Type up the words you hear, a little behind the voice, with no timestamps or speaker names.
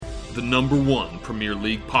the #1 Premier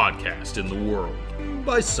League podcast in the world.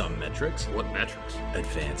 By some metrics. What metrics?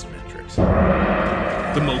 Advanced metrics.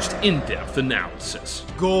 The most in-depth analysis.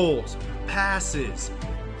 Goals, passes,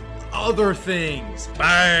 other things.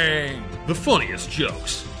 Bang! The funniest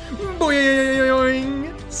jokes.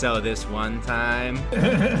 Boing! So this one time.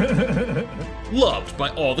 Loved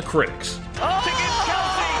by all the critics.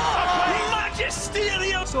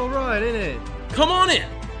 Magisterial! It's alright, isn't it? Come on in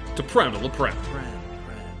to Prem de la Prem.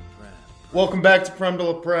 Welcome back to Prem de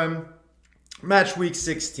la Prem. Match week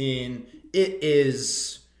 16. It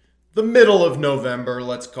is the middle of November,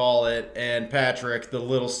 let's call it. And Patrick, the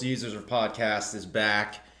Little Caesars of podcast, is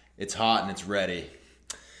back. It's hot and it's ready.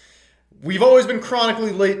 We've always been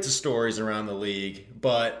chronically late to stories around the league,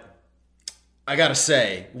 but I gotta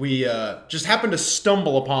say, we just happened to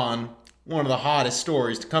stumble upon one of the hottest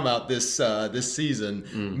stories to come out this season,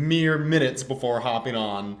 mere minutes before hopping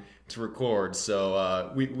on to record.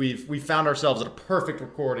 So we found ourselves at a perfect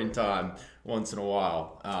recording time once in a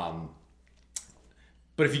while.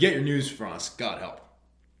 But if you get your news from us, God help.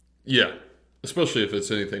 Yeah, especially if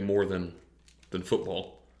it's anything more than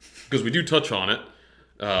football, because we do touch on it.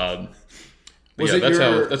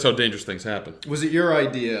 That's how dangerous things happen. Was it your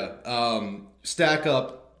idea? Stack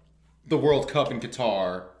up the World Cup in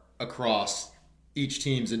Qatar across each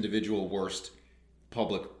team's individual worst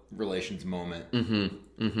public relations moment.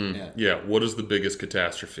 Yeah, what is the biggest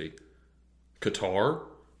catastrophe? Qatar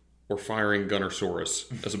or firing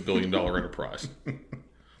Gunnersaurus as a $1 billion enterprise?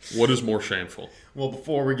 What is more shameful? Well,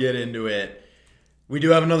 before we get into it, we do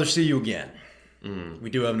have another See You Again. We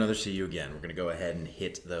do have another See You Again. We're going to go ahead and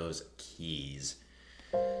hit those keys.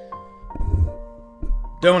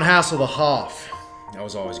 Don't hassle the Hoff. I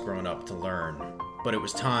was always growing up to learn. But it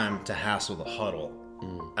was time to hassle the huddle.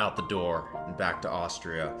 Out the door and back to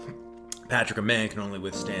Austria. Patrick, a man, can only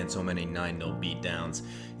withstand so many 9-0 beatdowns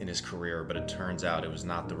in his career, but it turns out it was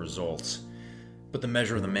not the results, but the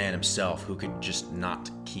measure of the man himself who could just not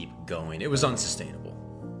keep going. It was unsustainable.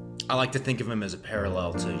 I like to think of him as a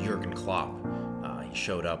parallel to Jurgen Klopp. He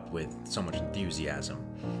showed up with so much enthusiasm,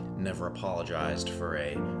 never apologized for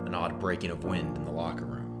an odd breaking of wind in the locker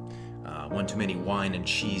room. One too many wine and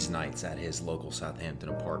cheese nights at his local Southampton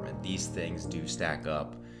apartment. These things do stack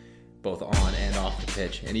up, both on and off the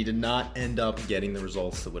pitch, and he did not end up getting the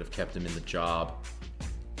results that would have kept him in the job.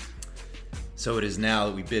 So it is now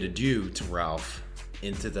that we bid adieu to Ralph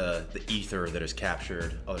into the ether that has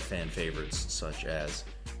captured other fan favorites, such as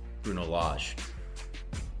Bruno Lage.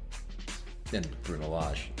 And Bruno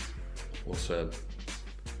Lage. Well said.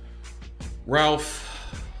 Ralph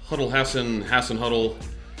Hassan Huddle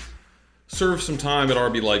served some time at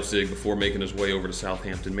RB Leipzig before making his way over to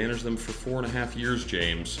Southampton. Managed them for 4.5 years,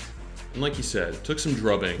 James. And like you said, took some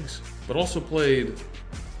drubbings, but also played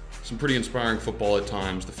some pretty inspiring football at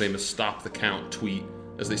times. The famous "Stop the Count" tweet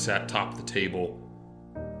as they sat top of the table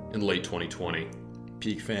in late 2020.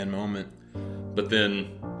 Peak fan moment. But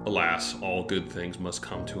then, alas, all good things must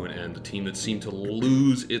come to an end. A team that seemed to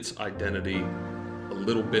lose its identity a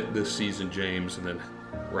little bit this season, James, and then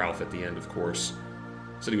Ralph at the end, of course,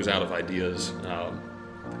 said he was out of ideas.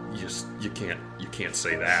 You can't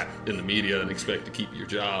say that in the media and expect to keep your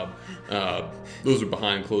job. Those are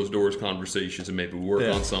behind closed doors conversations, and maybe work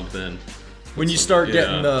on something. When you start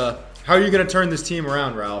getting how are you going to turn this team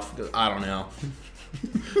around, Ralph? I don't know.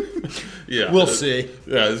 Yeah, we'll see.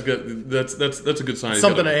 Yeah, that's a good sign.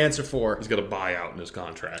 Something to answer for. He's got a buyout in his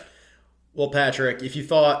contract. Well, Patrick, if you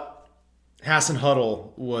thought Hassan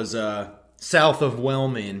Huddle was south of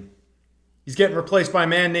Whelming, he's getting replaced by a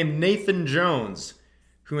man named Nathan Jones,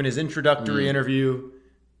 who in his introductory interview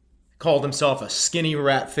called himself a skinny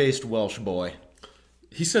rat-faced Welsh boy.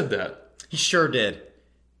 He said that. He sure did.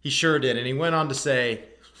 And he went on to say,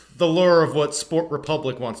 the lure of what Sport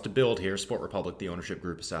Republic wants to build here, Sport Republic, the ownership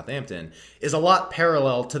group of Southampton, is a lot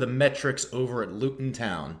parallel to the metrics over at Luton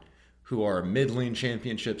Town, who are a middling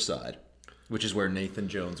championship side, which is where Nathan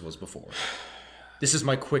Jones was before. This is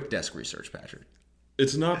my quick desk research, Patrick.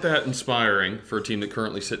 It's not that inspiring for a team that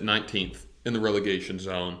currently sit 19th in the relegation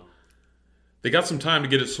zone. They got some time to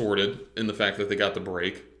get it sorted in the fact that they got the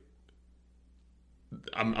break.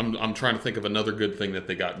 I'm trying to think of another good thing that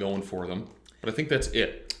they got going for them, but I think that's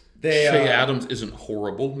it. Shea Adams isn't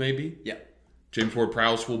horrible, maybe. Yeah. James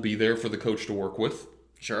Ward-Prowse will be there for the coach to work with.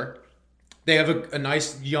 Sure. They have a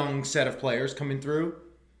nice young set of players coming through.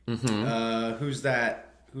 Who's that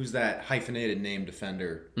hyphenated name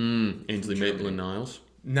defender? Ainsley Maitland-Niles?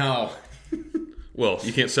 No. Well,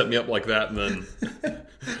 you can't set me up like that and then...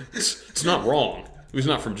 it's not wrong. He's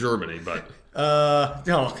not from Germany, but...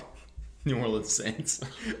 No. New Orleans Saints.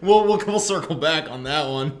 We'll circle back on that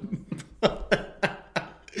one.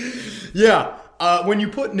 Yeah. When you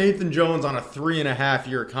put Nathan Jones on a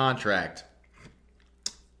 3.5-year contract,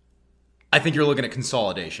 I think you're looking at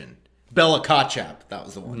consolidation. Bella Kotchap, that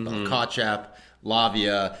was the one. Bella Kotchap,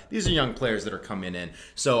 Lavia. These are young players that are coming in.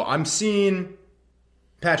 So I'm seeing,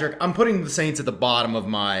 Patrick, I'm putting the Saints at the bottom of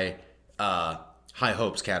my high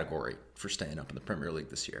hopes category for staying up in the Premier League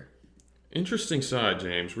this year. Interesting side,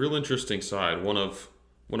 James. Real interesting side. One of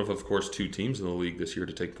course, 2 teams in the league this year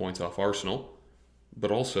to take points off Arsenal,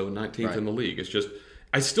 but also 19th in the league. It's just,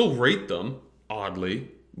 I still rate them,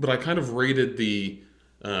 oddly, but I kind of rated the,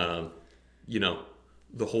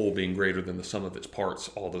 the whole being greater than the sum of its parts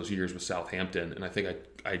all those years with Southampton, and I think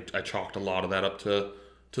I chalked a lot of that up to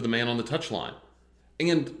the man on the touchline.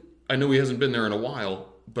 And I know he hasn't been there in a while,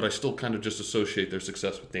 but I still kind of just associate their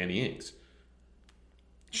success with Danny Ings.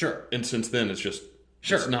 Sure. And since then, it's just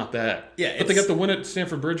it's not that. Yeah, but they got the win at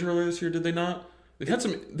Stamford Bridge earlier this year, did they not? They've had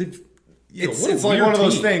some. It's like one of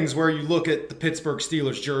those things where you look at the Pittsburgh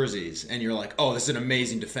Steelers jerseys and you're like, oh, this is an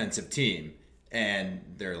amazing defensive team, and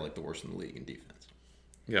they're like the worst in the league in defense.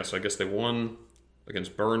 Yeah, so I guess they won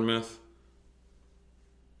against Bournemouth.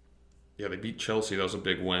 Yeah, they beat Chelsea. That was a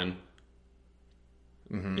big win.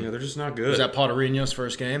 Mm-hmm. Yeah, they're just not good. Was that Potterino's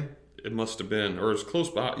first game? It must have been, or it was close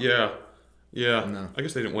by. Yeah. No. I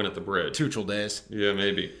guess they didn't win at the Bridge. Tuchel days. Yeah,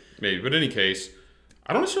 maybe. But in any case,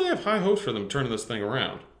 I don't necessarily have high hopes for them turning this thing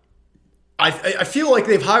around. I feel like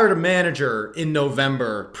they've hired a manager in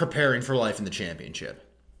November preparing for life in the championship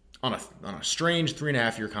on a strange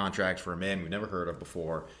 3.5-year contract for a man we've never heard of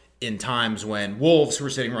before, in times when Wolves, who are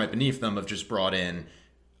sitting right beneath them, have just brought in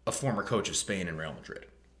a former coach of Spain and Real Madrid.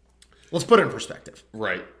 Let's put it in perspective.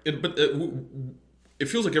 Right. But it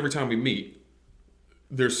feels like every time we meet,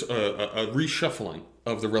 there's a reshuffling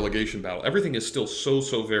of the relegation battle. Everything is still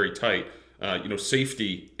so very tight.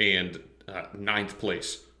 Safety and 9th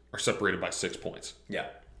place are separated by 6 points. Yeah.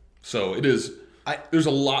 So it is. There's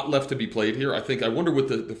a lot left to be played here. I wonder with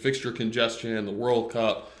the fixture congestion, the World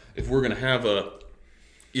Cup, if we're going to have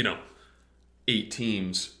 8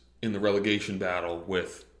 teams in the relegation battle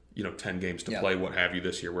with 10 games to play, what have you,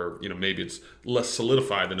 this year, where maybe it's less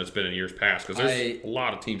solidified than it's been in years past, because there's a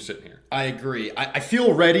lot of teams sitting here. I agree. I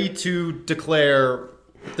feel ready to declare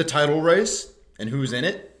the title race and who's in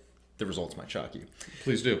it. The results might shock you.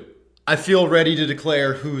 Please do. I feel ready to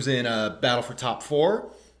declare who's in a battle for top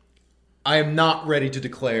 4. I am not ready to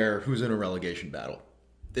declare who's in a relegation battle.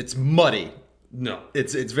 It's muddy. No.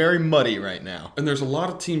 It's very muddy right now. And there's a lot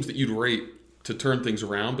of teams that you'd rate to turn things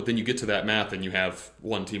around, but then you get to that math and you have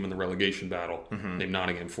one team in the relegation battle named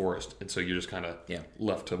Nottingham Forest, and so you're just kind of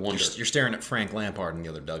left to wonder. You're staring at Frank Lampard in the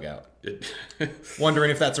other dugout,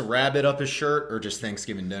 wondering if that's a rabbit up his shirt or just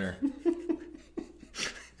Thanksgiving dinner.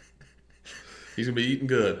 He's gonna be eating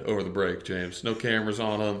good over the break, James. No cameras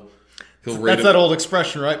on him. That's that old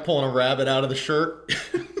expression, right? Pulling a rabbit out of the shirt.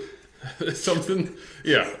 Something,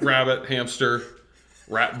 yeah. Rabbit, hamster,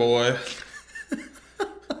 rat boy.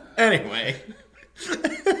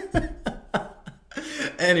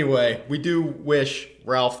 Anyway, we do wish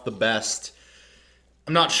Ralph the best.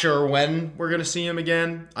 I'm not sure when we're going to see him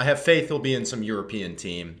again. I have faith he'll be in some European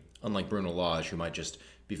team, unlike Bruno Lage, who might just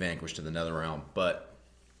be vanquished in the Netherrealm. But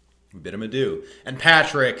we bid him adieu. And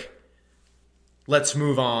Patrick, let's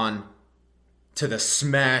move on to the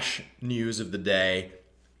smash news of the day.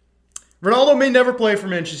 Ronaldo may never play for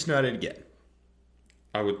Manchester United again.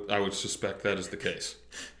 I would suspect that is the case.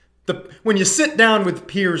 When you sit down with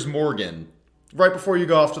Piers Morgan right before you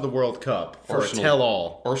go off to the World Cup for a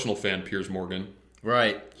tell-all. Arsenal fan Piers Morgan.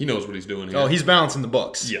 Right. He knows what he's doing here. Oh, he's balancing the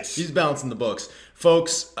books. Yes. He's balancing the books.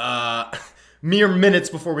 Folks, mere minutes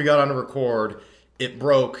before we got on to record, it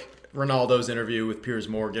broke. Ronaldo's interview with Piers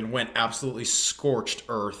Morgan went absolutely scorched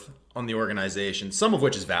earth on the organization, some of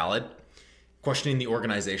which is valid. Questioning the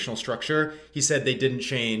organizational structure. He said they didn't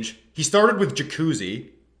change. He started with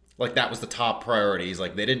jacuzzi. Like, that was the top priority. He's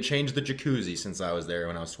like, they didn't change the jacuzzi since I was there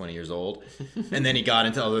when I was 20 years old. And then he got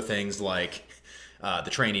into other things like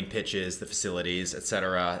the training pitches, the facilities,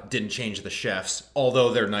 etc. Didn't change the chefs,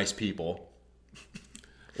 although they're nice people.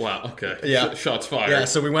 Wow, okay. Yeah. Shots fired. Yeah,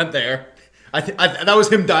 so we went there. That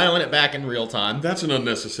was him dialing it back in real time. That's an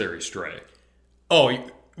unnecessary stray. Oh,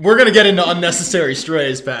 we're going to get into unnecessary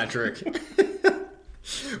strays, Patrick.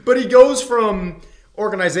 But he goes from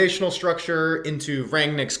organizational structure into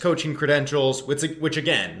Rangnick's coaching credentials, which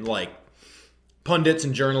again, like, pundits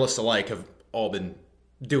and journalists alike have all been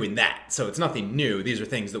doing that. So it's nothing new. These are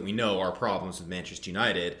things that we know are problems with Manchester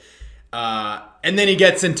United. And then he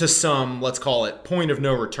gets into some, let's call it, point of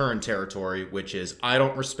no return territory, which is, I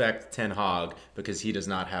don't respect Ten Hag because he does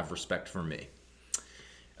not have respect for me.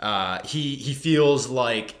 He feels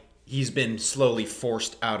like he's been slowly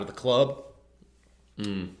forced out of the club.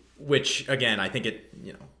 Which, again, I think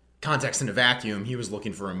context in a vacuum, he was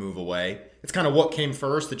looking for a move away. It's kind of what came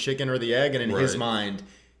first, the chicken or the egg, and in his mind,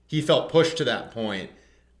 he felt pushed to that point.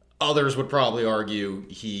 Others would probably argue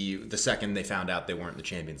the second they found out they weren't in the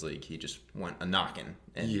Champions League, he just went a knocking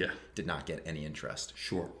and did not get any interest.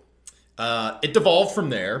 Sure. It devolved from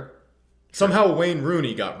there. Somehow Wayne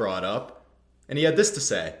Rooney got brought up, and he had this to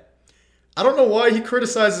say. I don't know why he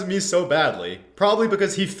criticizes me so badly. Probably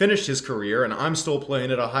because he finished his career and I'm still playing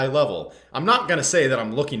at a high level. I'm not going to say that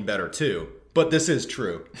I'm looking better too, but this is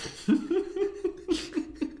true.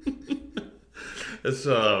 That's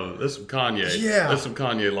some Kanye. Yeah. That's some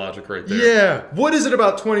Kanye logic right there. Yeah. What is it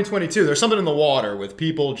about 2022? There's something in the water with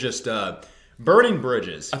people just burning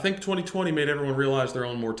bridges. I think 2020 made everyone realize their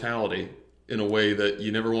own mortality in a way that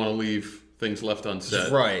you never want to leave things left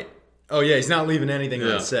unsaid. Right. Oh, yeah. He's not leaving anything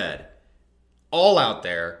unsaid. All out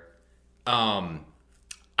there.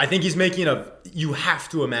 I think he's making you have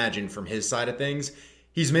to imagine from his side of things,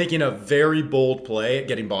 he's making a very bold play at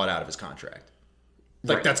getting bought out of his contract.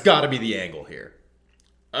 Like, that's got to be the angle here.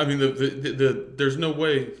 I mean, there's no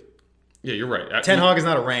way. Yeah, you're right. Ten Hag is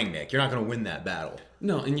not a Rangnick. You're not going to win that battle.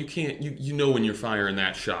 No, and you can't. You know when you're firing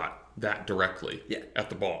that shot that directly at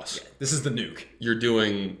the boss. Yeah, this is the nuke. You're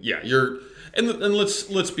doing. Yeah, and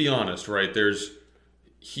let's be honest, right?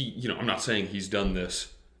 I'm not saying he's done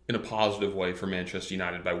this in a positive way for Manchester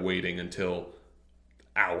United by waiting until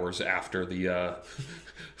hours after the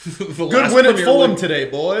good win at Fulham today,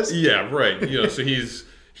 boys. Yeah, right. So he's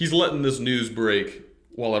letting this news break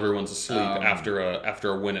while everyone's asleep after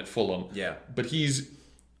a win at Fulham. Yeah, but he's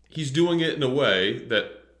doing it in a way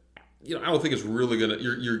that I don't think it's really gonna.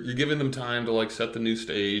 You're giving them time to set the new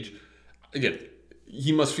stage. Again,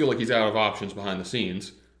 he must feel like he's out of options behind the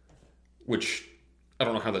scenes, which I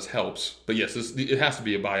don't know how this helps. But yes, it has to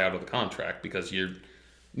be a buyout of the contract because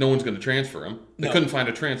no one's going to transfer him. They couldn't find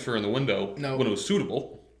a transfer in the window when it was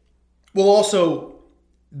suitable. Well, also,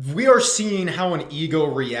 we are seeing how an ego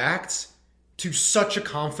reacts to such a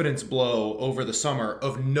confidence blow over the summer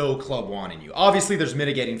of no club wanting you. Obviously, there's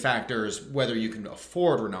mitigating factors, whether you can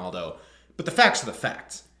afford Ronaldo, but the facts are the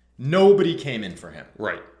facts. Nobody came in for him.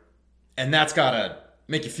 Right. And that's got to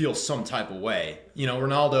make you feel some type of way.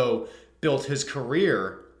 Ronaldo built his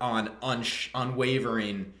career on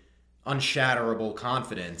unwavering, unshatterable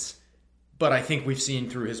confidence. But I think we've seen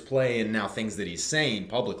through his play and now things that he's saying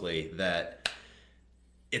publicly that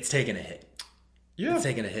it's taken a hit. Yeah. It's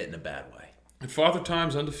taken a hit in a bad way. And Father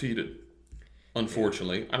Time's undefeated,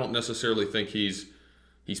 unfortunately. I don't necessarily think he's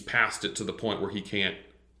passed it to the point where he can't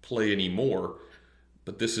play anymore.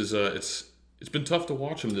 But this is it's been tough to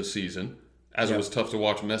watch him this season, as it was tough to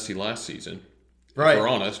watch Messi last season. Right. If we're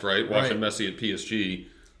honest, right? Watching Messi at PSG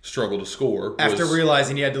struggle to score. After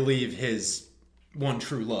realizing he had to leave his one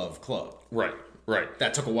true love club. Right.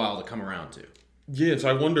 That took a while to come around to. Yeah, so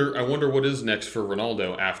I wonder what is next for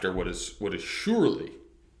Ronaldo after what is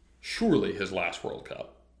surely his last World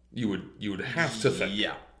Cup. You would have to think.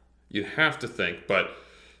 Yeah. You'd have to think, but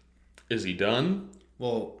is he done?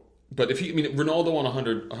 Well, but Ronaldo on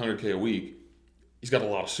 100K a week, he's got a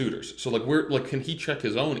lot of suitors. So can he check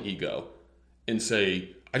his own ego and say,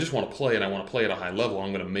 I just want to play and I want to play at a high level.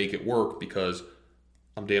 I'm going to make it work because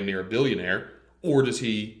I'm damn near a billionaire. Or does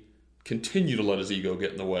he continue to let his ego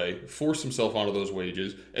get in the way, force himself onto those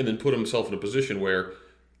wages, and then put himself in a position where,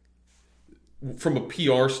 from a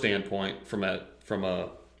PR standpoint, from a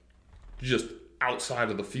just outside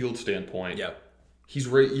of the field standpoint,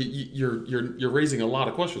 you're raising a lot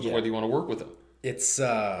of questions of whether you want to work with him. It's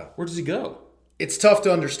where does he go? It's tough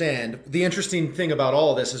to understand. The interesting thing about all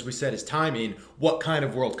of this, as we said, is timing. What kind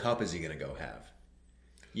of World Cup is he going to go have?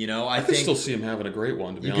 I think still see him having a great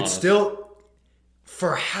one, to be honest. You could still,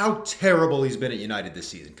 for how terrible he's been at United this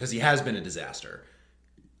season, because he has been a disaster,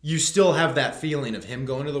 you still have that feeling of him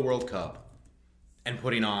going to the World Cup and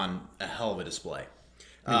putting on a hell of a display.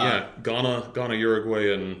 Ghana,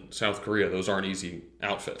 Uruguay, and South Korea, those aren't easy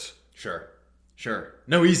outfits. Sure.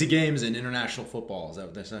 No easy games in international football, is that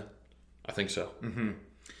what they say? I think so. Mm-hmm.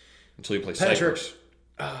 Until you play Patrick, Cyprus.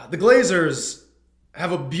 The Glazers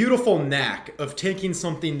have a beautiful knack of taking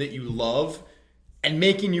something that you love and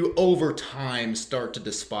making you over time start to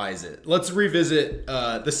despise it. Let's revisit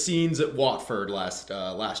the scenes at Watford last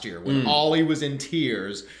year when Ollie was in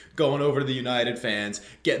tears going over to the United fans,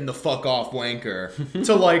 getting the fuck off wanker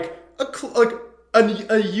to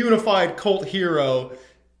a unified cult hero,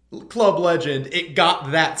 club legend. It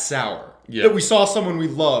got that sour. Yeah. That we saw someone we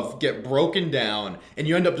love get broken down, and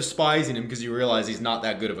you end up despising him because you realize he's not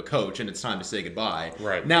that good of a coach, and it's time to say goodbye.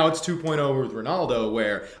 Right. Now it's 2.0 with Ronaldo,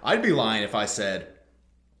 where I'd be lying if I said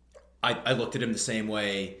I looked at him the same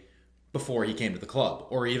way before he came to the club,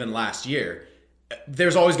 or even last year.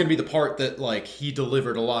 There's always going to be the part that, like, he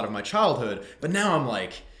delivered a lot of my childhood, but now I'm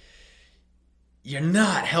like, you're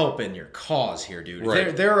not helping your cause here, dude.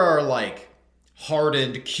 Right. There are, like,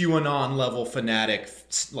 hardened QAnon-level fanatic,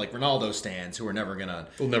 like, Ronaldo stands who are never going to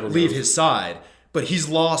leave his side, but he's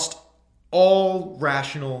lost all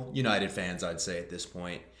rational United fans, I'd say, at this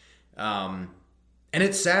point. And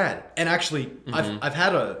it's sad. And actually, I've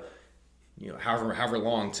had a, however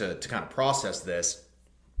long to kind of process this.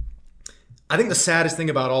 I think the saddest thing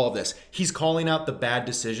about all of this, he's calling out the bad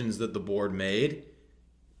decisions that the board made,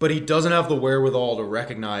 but he doesn't have the wherewithal to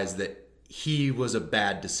recognize that he was a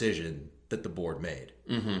bad decision that the board made,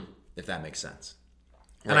 if that makes sense.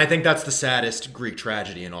 Right. And I think that's the saddest Greek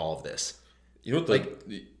tragedy in all of this. You know what?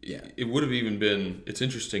 It would have even been, it's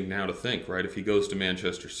interesting now to think, right? If he goes to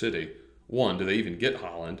Manchester City, one, do they even get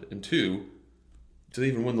Haaland? And two, do they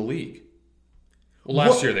even win the league? Well,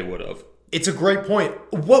 last year they would have. It's a great point.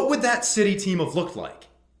 What would that City team have looked like?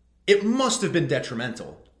 It must have been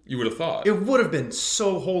detrimental. You would have thought. It would have been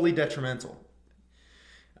so wholly detrimental.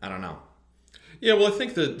 I don't know. Yeah, well, I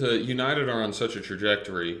think that the United are on such a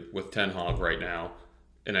trajectory with Ten Hag right now,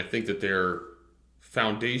 and I think that they're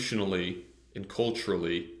foundationally and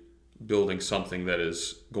culturally building something that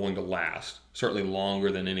is going to last, certainly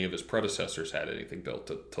longer than any of his predecessors had anything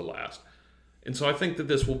built to last. And so I think that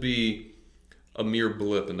this will be a mere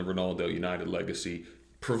blip in the Ronaldo United legacy,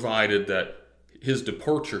 provided that his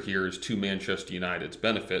departure here is to Manchester United's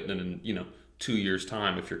benefit, and in 2 years'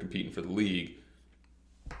 time, if you're competing for the league,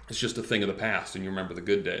 it's just a thing of the past, and you remember the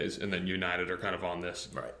good days, and then United are kind of on this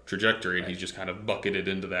trajectory, and he's just kind of bucketed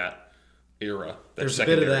into that era, There's a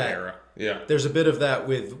bit of that era. Yeah, there's a bit of that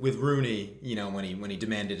with Rooney. When he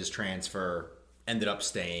demanded his transfer, ended up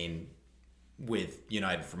staying with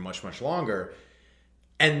United for much longer.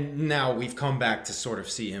 And now we've come back to sort of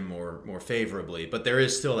see him more favorably. But there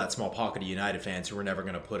is still that small pocket of United fans who are never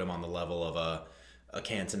going to put him on the level of a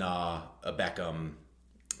Cantona, a Beckham.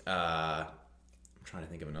 I'm trying to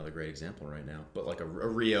think of another great example right now. But like a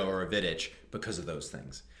Rio or a Vidic because of those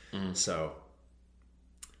things. So,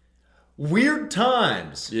 weird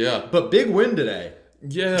times. Yeah. But big win today.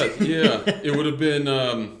 Yeah. It would have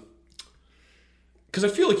been... Because I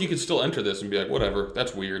feel like you could still enter this and be like, whatever,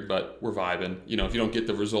 that's weird, but we're vibing. If you don't get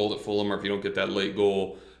the result at Fulham, or if you don't get that late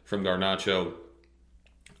goal from Garnacho,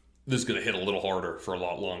 this is going to hit a little harder for a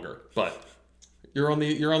lot longer. But you're on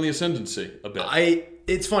the ascendancy a bit.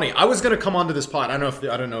 It's funny. I was going to come onto this pod. I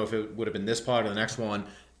don't know if it would have been this pod or the next one,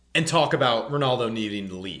 and talk about Ronaldo needing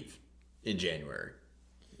to leave in January.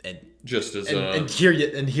 And just as and here you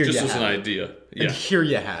just as have an it. idea. Yeah. And here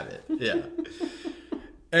you have it. Yeah.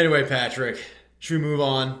 Anyway, Patrick. Should we move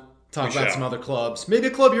on? Talk about some other clubs. Maybe a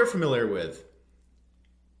club you're familiar with.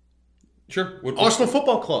 Sure. Arsenal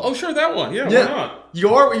Football Club. Oh, sure, that one. Yeah, why not?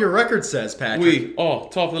 You are what your record says, Patrick. We are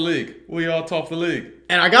top of the league. We are top of the league.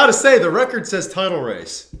 And I got to say, the record says title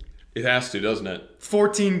race. It has to, doesn't it?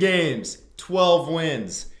 14 games, 12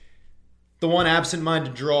 wins. The one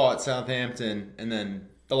absent-minded draw at Southampton, and then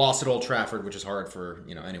the loss at Old Trafford, which is hard for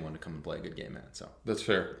anyone to come and play a good game at. So that's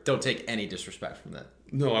fair. Don't take any disrespect from that.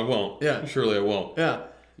 No, I won't. Yeah, surely I won't. Yeah,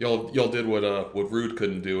 y'all did what Rude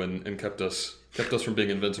couldn't do and kept us from being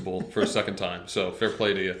invincible for a second time. So fair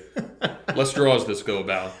play to you. Less draws this go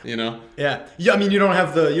about, Yeah. I mean, you don't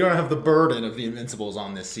have the burden of the Invincibles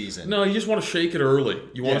on this season. No, you just want to shake it early.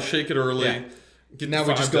 You want to shake it early. Yeah. Now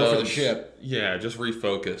we just go for the ship. Yeah, just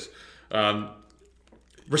refocus.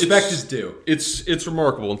 Respect is due. It's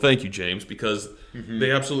remarkable, and thank you, James, because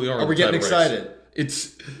they absolutely are. Are we getting excited?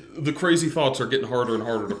 It's the crazy thoughts are getting harder and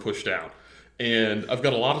harder to push down, and I've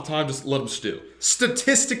got a lot of time to let them stew.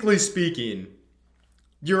 Statistically speaking,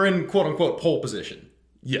 you're in quote unquote pole position.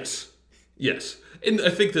 Yes, and I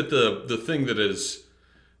think that the thing that is,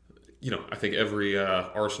 I think every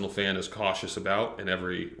Arsenal fan is cautious about, and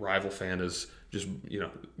every rival fan is just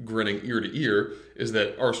grinning ear to ear, is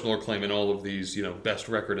that Arsenal are claiming all of these best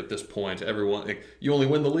record at this point. Everyone, you only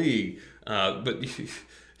win the league, but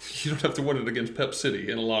you don't have to win it against Pep City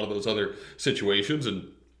in a lot of those other situations.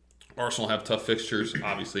 And Arsenal have tough fixtures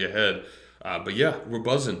obviously ahead, but yeah, we're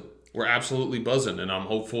buzzing. We're absolutely buzzing, and I'm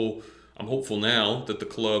hopeful now that the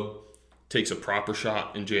club takes a proper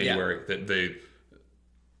shot in January. That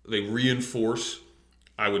they reinforce,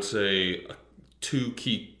 I would say, two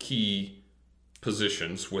key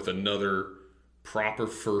positions with another proper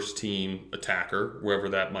first team attacker, wherever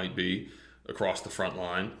that might be, across the front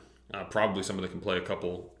line. Probably somebody that can play a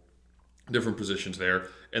couple different positions there,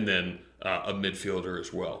 and then a midfielder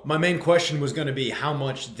as well. My main question was going to be how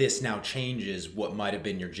much this now changes what might have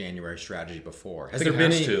been your January strategy before. Has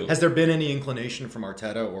there been any inclination from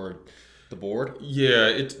Arteta or the board? Yeah,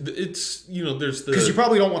 it's there's the, because you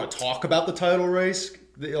probably don't want to talk about the title race.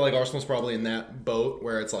 Like Arsenal's probably in that boat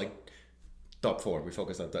where it's like top four, we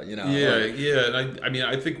focus on that, and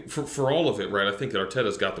I think for all of it, right, I think that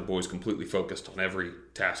Arteta's got the boys completely focused on every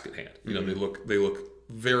task at hand. They look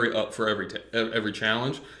very up for every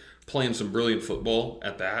challenge, playing some brilliant football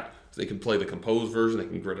at that. They can play the composed version, they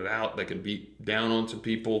can grit it out, they can beat down on some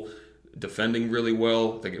people, defending really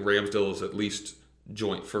well. I think Ramsdale is at least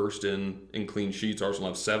joint first in clean sheets. Arsenal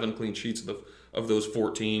have 7 clean sheets of those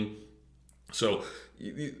 14. So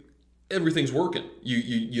everything's working.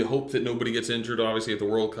 You hope that nobody gets injured, obviously, at the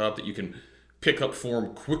World Cup, that you can pick up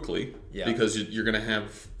form quickly because you're going to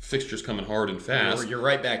have fixtures coming hard and fast. You're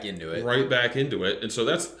right back into it. Right back into it. And so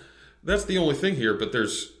that's the only thing here, but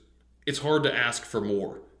it's hard to ask for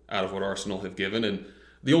more out of what Arsenal have given. And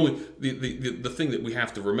the thing that we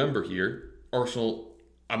have to remember here, Arsenal,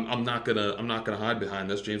 I'm not gonna hide behind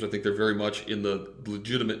this, James. I think they're very much in the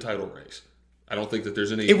legitimate title race. I don't think that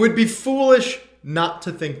there's any. It would be foolish not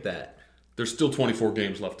to think that. There's still 24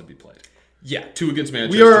 games left to be played. Yeah. 2 against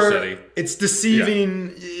Manchester City. It's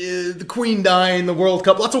deceiving. Yeah. The Queen dying, the World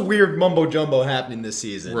Cup. Lots of weird mumbo jumbo happening this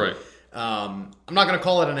season. Right. I'm not going to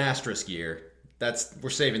call it an asterisk year. We're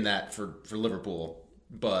saving that for Liverpool.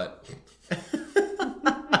 But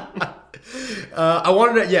I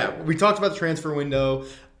wanted to. We talked about the transfer window.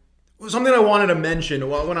 Something I wanted to mention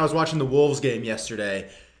when I was watching the Wolves game yesterday.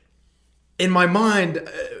 In my mind,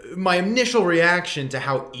 my initial reaction to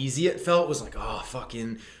how easy it felt was like, oh,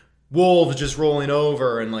 fucking Wolves just rolling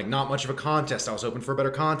over and like not much of a contest. I was hoping for a better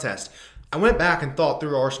contest. I went back and thought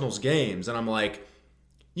through Arsenal's games, and I'm like,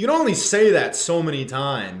 you can only say that so many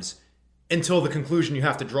times until the conclusion you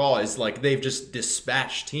have to draw is like they've just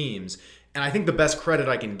dispatched teams. And I think the best credit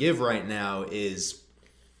I can give right now is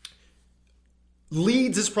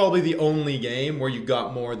Leeds is probably the only game where you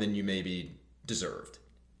got more than you maybe deserved.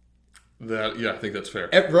 I think that's fair.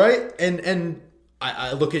 Right? And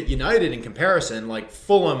I look at United in comparison, like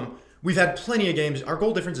Fulham, we've had plenty of games. Our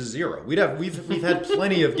goal difference is 0. We've had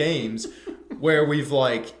plenty of games where we've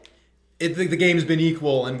the game's been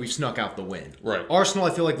equal and we've snuck out the win. Right. Arsenal,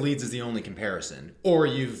 I feel like Leeds is the only comparison. Or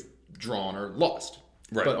you've drawn or lost.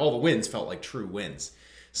 Right. But all the wins felt like true wins.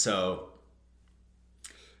 So,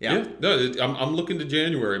 yeah. No, I'm looking to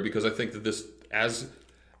January because I think that as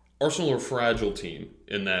Arsenal are a fragile team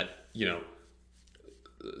in that,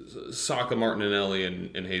 Saka, Martinelli,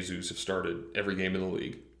 and Jesus have started every game in the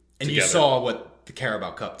league. And together. you saw what the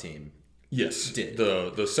Carabao Cup team did.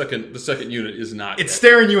 The second unit is not. It's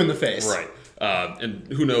staring you in the face, right? And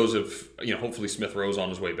who knows if hopefully Smith Rowe's on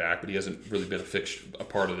his way back, but he hasn't really been a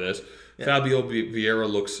part of this. Yeah. Fabio Vieira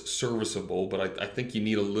looks serviceable, but I think you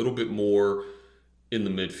need a little bit more in the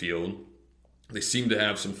midfield. They seem to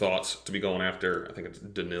have some thoughts to be going after. I think it's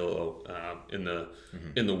Danilo in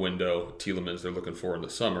the window. Tielemans they're looking for in the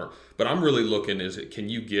summer. But I'm really looking can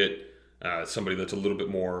you get somebody that's a little bit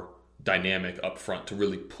more dynamic up front to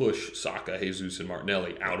really push Saka, Jesus, and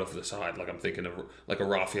Martinelli out of the side? Like I'm thinking of like a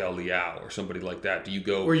Rafael Leao or somebody like that. Do you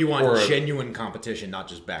go where you want genuine competition, not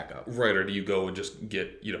just backup? Right, or do you go and just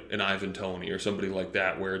get an Ivan Toney or somebody like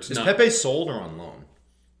that where it's Is Pepe sold or on loan?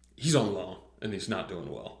 He's on loan and he's not doing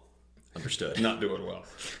well. Understood. Not doing well.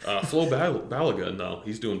 Flo Balogun, though,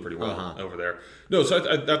 he's doing pretty well over there. No, so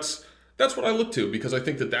that's what I look to because I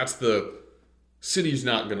think that's the City's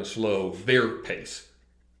not going to slow their pace.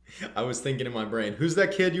 I was thinking in my brain, who's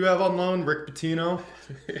that kid you have on loan? Rick Pitino?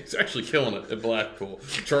 He's actually killing it at Blackpool.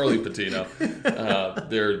 Charlie Pitino.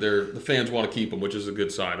 The fans want to keep him, which is a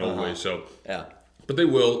good sign always. So yeah, but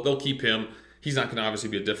they'll keep him. He's not going to obviously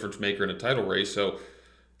be a difference maker in a title race. So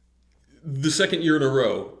the second year in a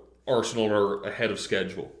row, Arsenal are ahead of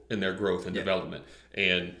schedule in their growth and development.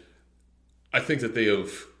 And I think that they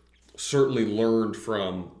have certainly learned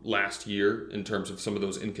from last year in terms of some of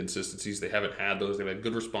those inconsistencies. They haven't had those. They've had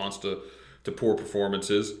good response to poor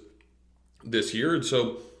performances this year. And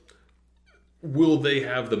so will they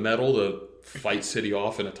have the mettle to fight City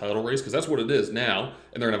off in a title race? Because that's what it is now.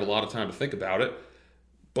 And they're going to have a lot of time to think about it.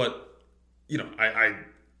 But,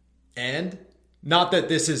 And not that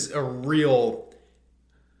this is a real...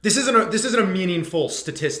 This isn't a meaningful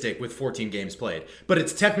statistic with 14 games played, but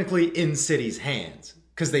it's technically in City's hands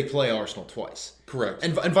because they play Arsenal twice. Correct.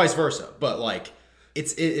 And vice versa. But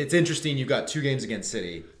it's interesting. You've got 2 games against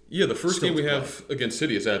City. Yeah, the first game we have against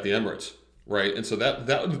City is at the Emirates, right? And so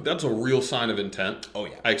that's a real sign of intent. Oh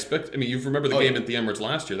yeah. You remember the game at the Emirates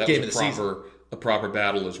last year? That was a proper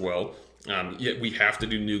battle as well. Yet we have to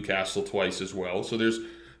do Newcastle twice as well. So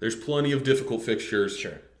there's plenty of difficult fixtures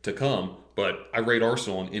to come. But I rate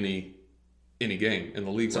Arsenal in any game in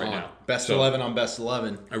the league now. Best 11 on best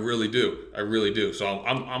 11. I really do. So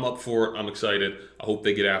I'm up for it. I'm excited. I hope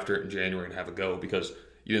they get after it in January and have a go, because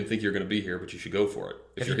you didn't think you were going to be here, but you should go for it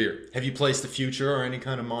if you're here. Have you placed the future or any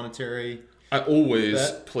kind of monetary? I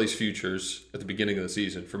always place futures at the beginning of the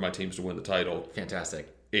season for my teams to win the title.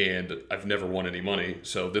 Fantastic. And I've never won any money,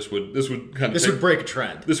 so this would break a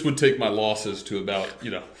trend. This would take my losses to about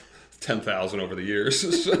 10,000 over the years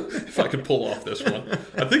if I could pull off this one.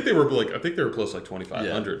 I think they were close to like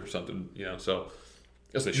 2,500 or something. So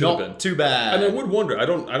yes, they should have been. Too bad. And I would wonder. I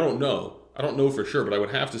don't know. I don't know for sure, but I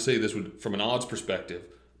would have to say this would, from an odds perspective,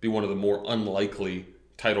 be one of the more unlikely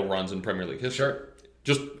title runs in Premier League history.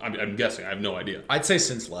 Sure. I'm guessing. I have no idea. I'd say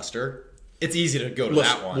since Leicester. It's easy to go to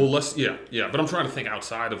that one. Well, yeah. But I'm trying to think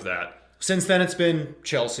outside of that. Since then, it's been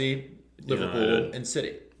Chelsea, Liverpool, and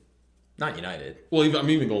City. Not United. Well, I'm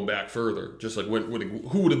even going back further. Just like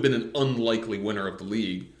who would have been an unlikely winner of the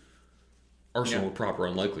league? Arsenal were proper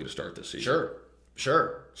unlikely to start this season.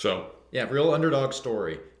 Sure. So yeah, real underdog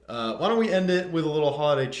story. Why don't we end it with a little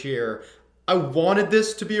holiday cheer? I wanted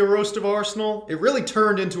this to be a roast of Arsenal. It really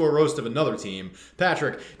turned into a roast of another team.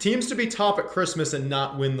 Patrick, teams to be top at Christmas and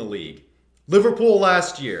not win the league. Liverpool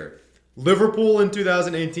last year. Liverpool in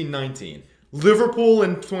 2018-19. Liverpool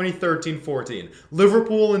in 2013-14.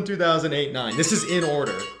 Liverpool in 2008-9. This is in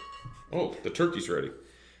order. Oh, the turkey's ready.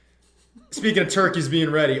 Speaking of turkeys being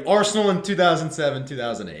ready, Arsenal in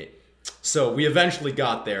 2007-2008. So we eventually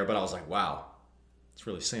got there, but I was like, wow. It's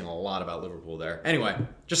really saying a lot about Liverpool there. Anyway,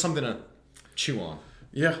 just something to chew on.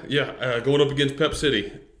 Yeah. Going up against Pep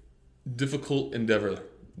City. Difficult endeavor,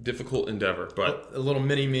 but a little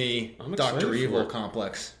mini-me Dr. Evil it.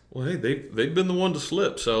 complex. Well, hey, they've been the one to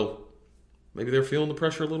slip, so maybe they're feeling the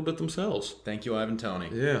pressure a little bit themselves. Thank you, Ivan Toney.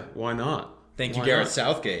 Yeah, why not? Thank you, Gareth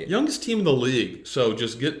Southgate. Youngest team in the league, so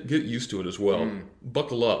just get used to it as well.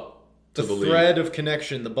 Buckle up to the league. The thread of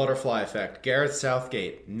connection, the butterfly effect. Gareth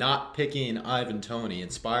Southgate not picking Ivan Toney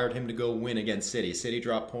inspired him to go win against City. City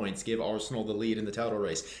dropped points, give Arsenal the lead in the title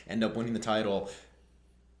race, end up winning the title.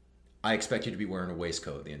 I expect you to be wearing a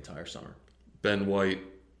waistcoat the entire summer. Ben White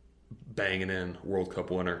banging in World Cup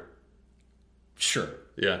winner. Sure.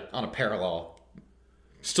 Yeah. On a parallel.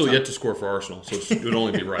 Still yet to score for Arsenal, so it would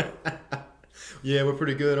only be right. Yeah, we're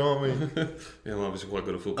pretty good, aren't we? Yeah, well, obviously quite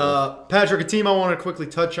good at football. Patrick, a team I want to quickly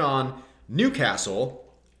touch on,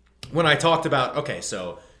 Newcastle. When I talked about,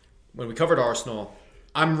 so when we covered Arsenal,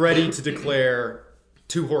 I'm ready to declare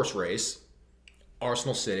two-horse race.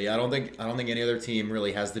 Arsenal City. I don't think any other team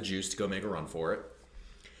really has the juice to go make a run for it.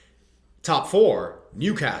 Top four,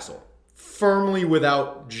 Newcastle. Firmly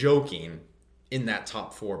without joking in that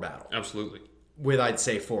top four battle. Absolutely. With, I'd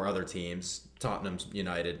say, four other teams. Tottenham,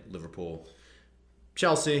 United, Liverpool,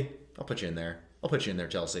 Chelsea. I'll put you in there.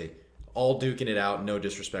 Chelsea. All duking it out. No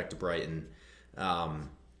disrespect to Brighton.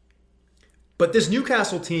 But this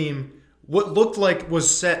Newcastle team, what looked like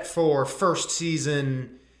was set for first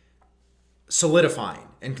season solidifying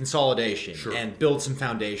and consolidation and build some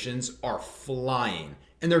foundations, are flying.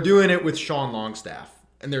 And they're doing it with Sean Longstaff.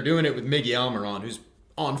 And they're doing it with Miggy Almiron, who's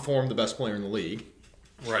on form the best player in the league.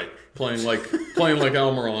 Right. Playing like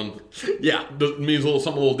Almiron. Yeah. Means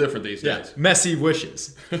something a little different these days. Messy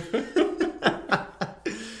wishes.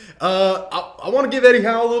 I want to give Eddie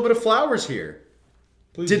Howe a little bit of flowers here.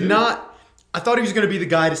 Please I thought he was going to be the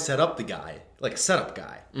guy to set up the guy. Like a setup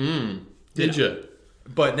guy. Did you?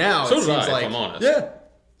 But now so it seems like, if I'm honest. Yeah.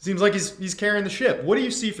 Seems like he's carrying the ship. What do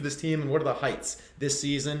you see for this team, and what are the heights this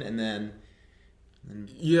season, and then?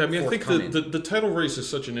 Yeah, I mean, I think the title race is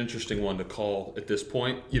such an interesting one to call at this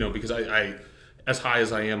point. Because I as high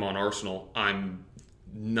as I am on Arsenal, I'm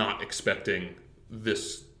not expecting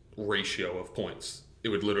this ratio of points. It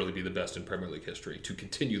would literally be the best in Premier League history to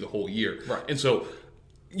continue the whole year. Right. And so,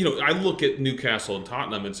 I look at Newcastle and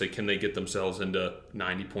Tottenham and say, can they get themselves into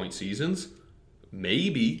 90-point seasons?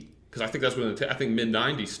 Maybe. Because I think that's what I think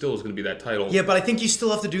mid-90s still is going to be that title. Yeah, but I think you still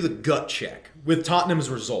have to do the gut check with Tottenham's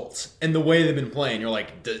results and the way they've been playing. You're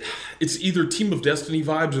like, it's either Team of Destiny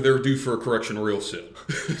vibes or they're due for a correction real soon.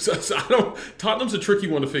 so Tottenham's a tricky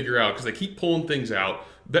one to figure out because they keep pulling things out.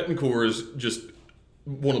 Betancourt is just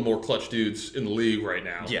one of the more clutch dudes in the league right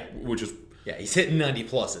now. Yeah, which is he's hitting 90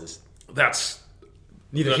 pluses. That's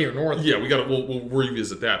neither here nor there. Yeah, we'll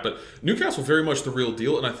revisit that. But Newcastle very much the real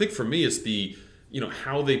deal, and I think for me it's the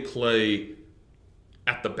how they play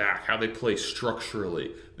at the back, how they play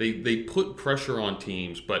structurally. They put pressure on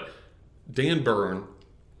teams, but Dan Burn,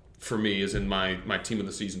 for me, is in my team of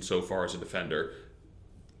the season so far as a defender.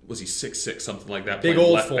 was he 6'6", something like that? Big playing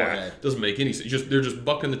old left forehead. back. Doesn't make any sense. They're just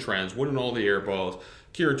bucking the trends, winning all the air balls.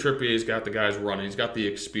 Kieran Trippier's got the guys running. He's got the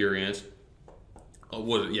experience.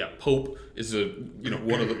 Pope is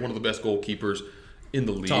one of the best goalkeepers in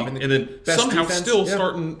the league, and then somehow defense, still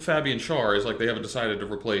starting Fabian Schär is like they haven't decided to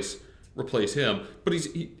replace him, but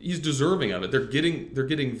he's deserving of it. They're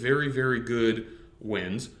getting very, very good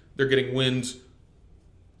wins. They're getting wins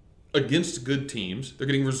against good teams. They're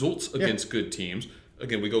getting results against good teams.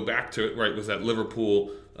 Again, we go back to it, right? Was that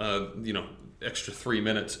Liverpool, extra 3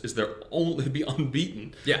 minutes is their only be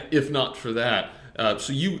unbeaten. Yeah. If not for that.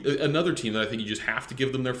 Another team that I think you just have to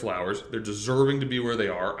give them their flowers. They're deserving to be where they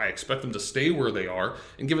are. I expect them to stay where they are.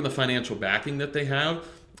 And given the financial backing that they have,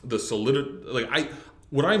 the solidity,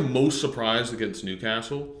 what I'm most surprised against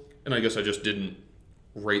Newcastle, and I guess I just didn't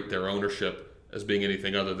rate their ownership as being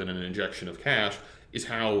anything other than an injection of cash, is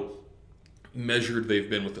how measured they've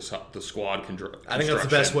been with the squad construction. I think that's the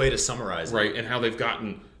best way to summarize it. Right, and how they've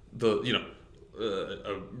gotten Bruno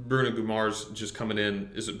Guimaraes just coming in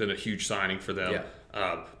has been a huge signing for them.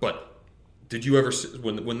 Yeah. But did you ever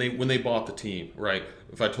when they bought the team, right?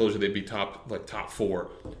 If I told you they'd be top 4,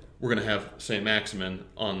 we're going to have St. Maximin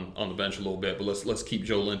on the bench a little bit, but let's keep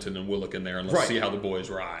Joe Linton and Willock in there and let's see how the boys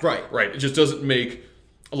ride. Right. It just doesn't make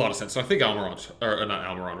a lot of sense. So I think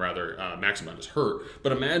Maximin is hurt.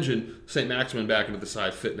 But imagine St. Maximin back into the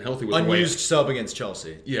side fit and healthy with unused sub against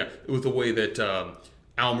Chelsea. Yeah, with the way that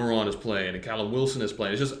Almiron is playing and Callum Wilson is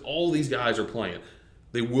playing. It's just all these guys are playing.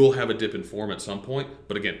 They will have a dip in form at some point.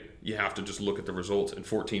 But again, you have to just look at the results in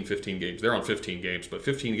 14, 15 games. They're on 15 games, but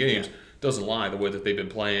 15 games doesn't lie the way that they've been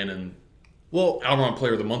playing. And Almiron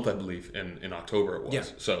Player of the Month, I believe, in October it was. Yeah.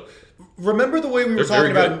 So remember the way we were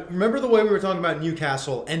talking about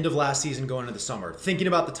Newcastle end of last season going into the summer, thinking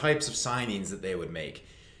about the types of signings that they would make.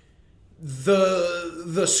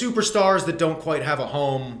 The superstars that don't quite have a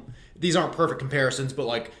home. These aren't perfect comparisons, but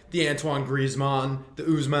like the Antoine Griezmann, the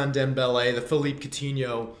Ousmane Dembele, the Philippe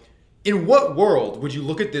Coutinho. In what world would you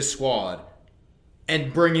look at this squad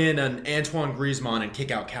and bring in an Antoine Griezmann and kick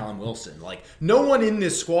out Callum Wilson? Like, no one in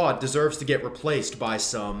this squad deserves to get replaced by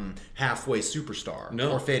some halfway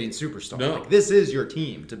superstar or fading superstar. No. Like, this is your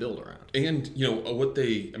team to build around. And,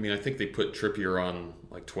 I think they put Trippier on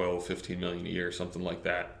like 12, 15 million a year, something like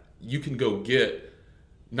that. You can go get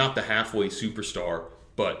not the halfway superstar,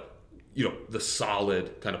 but the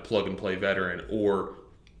solid kind of plug and play veteran, or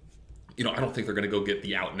I don't think they're going to go get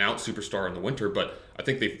the out and out superstar in the winter, but I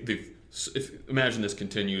think imagine this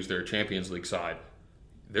continues, their Champions League side,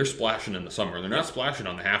 they're splashing in the summer. They're not splashing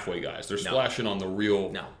on the halfway guys. They're splashing on the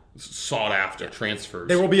real sought after transfers.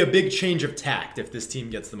 There will be a big change of tact if this team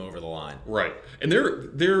gets them over the line. Right. And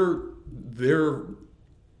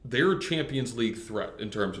they're Champions League threat in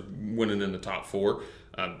terms of winning in the top 4.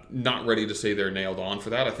 Not ready to say they're nailed on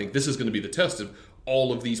for that. I think this is going to be the test of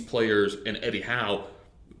all of these players and Eddie Howe.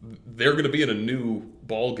 They're going to be in a new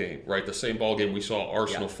ball game, right? The same ball game we saw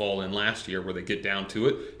Arsenal fall in last year, where they get down to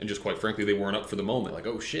it, and just quite frankly, they weren't up for the moment. Like,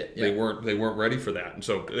 oh shit, they weren't ready for that, and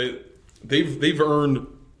so they've earned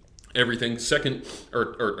everything. Second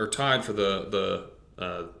or tied for the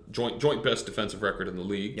joint best defensive record in the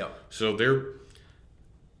league. Yep. So they're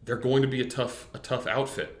going to be a tough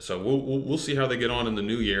outfit. So we'll see how they get on in the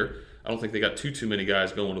new year. I don't think they got too many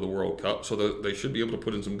guys going to the World Cup, so they should be able to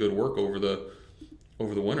put in some good work over the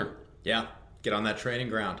winter. Yeah, get on that training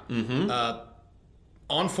ground. Mm-hmm.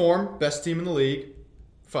 On form, best team in the league,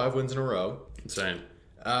 5 wins in a row. Insane.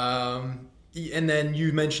 And then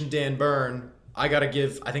you mentioned Dan Burn. I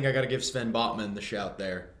think I gotta give Sven Botman the shout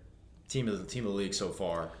there. Team of the league so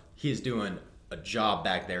far. He is doing a job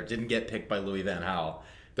back there. Didn't get picked by Louis van Gaal.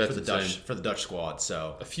 That's for the Dutch squad.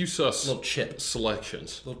 So a few sus little chip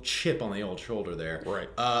selections, little chip on the old shoulder there. Right.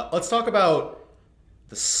 Let's talk about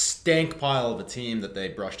the stank pile of a team that they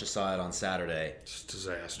brushed aside on Saturday. It's a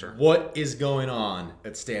disaster. What is going on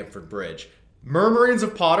at Stamford Bridge? Murmurings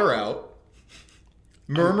of Potter out.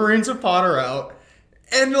 And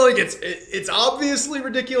like it's obviously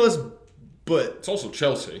ridiculous, but it's also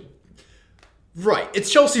Chelsea. Right. It's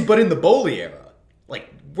Chelsea, but in the Bowley era. Like,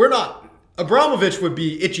 we're not. Abramovich would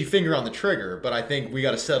be itchy finger on the trigger, but I think we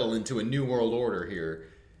got to settle into a new world order here.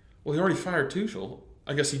 Well, he already fired Tuchel.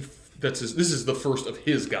 I guess this is the first of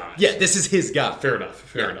his guys. Yeah, this is his guy. Fair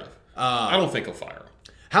enough. I don't think he'll fire him.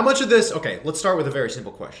 How much of this? Okay, let's start with a very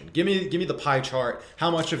simple question. Give me the pie chart. How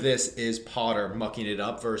much of this is Potter mucking it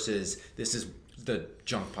up versus this is the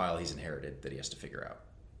junk pile he's inherited that he has to figure out?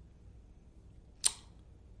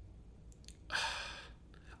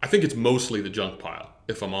 I think it's mostly the junk pile,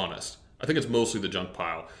 if I'm honest. I think it's mostly the junk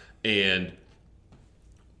pile, and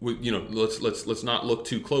let's not look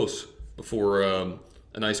too close before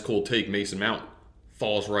an ice cold take, Mason Mount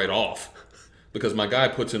falls right off because my guy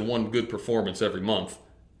puts in one good performance every month,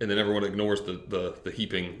 and then everyone ignores the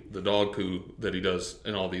heaping, the dog poo that he does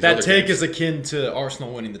in all these. That other take games. is akin to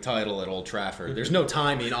Arsenal winning the title at Old Trafford. There's no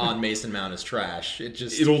timing on Mason Mount as trash.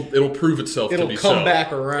 It'll prove itself to be so. It'll come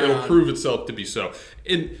back around. It'll prove itself to be so.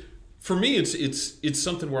 And for me, it's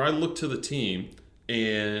something where I look to the team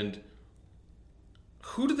and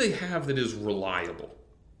who do they have that is reliable?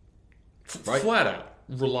 Right. Flat out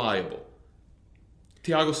reliable.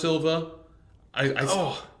 Thiago Silva.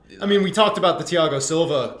 I mean, we talked about the Thiago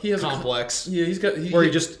Silva He has a complex. Yeah, where he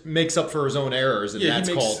just makes up for his own errors, and Yeah, that's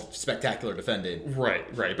he makes- called spectacular defending. right.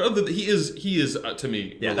 But he is to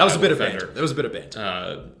me. Yeah, that was a bit of defender. banter. That was a bit of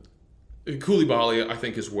banter. Koulibaly, I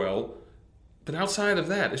think, as well. But outside of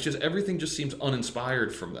that, it's just everything just seems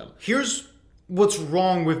uninspired from them. Here's what's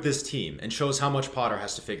wrong with this team, and shows how much Potter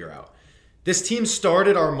has to figure out. This team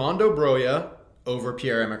started Armando Broja over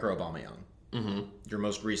Pierre-Emerick Aubameyang. Mm-hmm. Your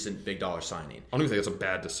most recent big dollar signing. I don't even think that's a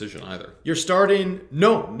bad decision either. You're starting.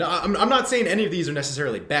 No, I'm not saying any of these are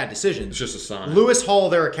necessarily bad decisions. It's just a sign. Lewis Hall,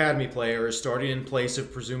 their academy player, is starting in place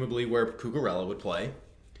of presumably where Cucurella would play.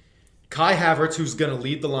 Kai Havertz, who's going to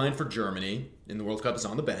lead the line for Germany in the World Cup, is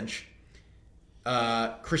on the bench.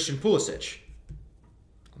 Christian Pulisic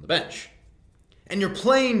on the bench. And you're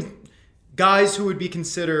playing guys who would be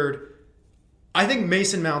considered. I think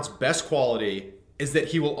Mason Mount's best quality is that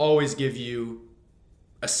he will always give you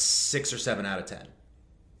a 6 or 7 out of 10.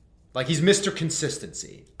 Like, he's Mr.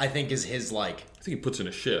 Consistency, I think, is his, like... I think he puts in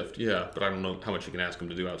a shift, yeah, but I don't know how much you can ask him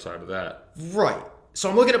to do outside of that. Right.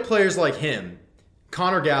 So I'm looking at players like him,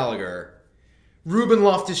 Conor Gallagher, Ruben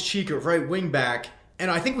Loftus-Cheek at right wing back,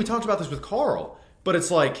 and I think we talked about this with Carl, but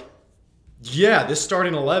it's like, yeah, this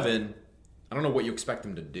starting 11, I don't know what you expect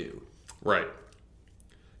them to do. Right.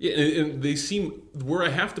 Yeah, and they seem where I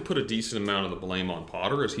have to put a decent amount of the blame on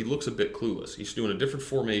Potter is he looks a bit clueless. He's doing a different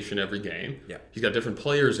formation every game. Yeah. He's got different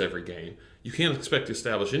players every game. You can't expect to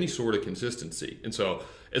establish any sort of consistency. And so,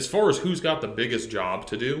 as far as who's got the biggest job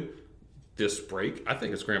to do this break, I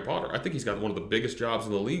think it's Graham Potter. I think he's got one of the biggest jobs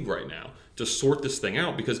in the league right now to sort this thing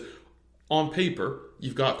out because on paper,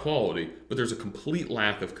 you've got quality, but there's a complete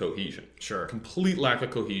lack of cohesion. Sure. Complete lack of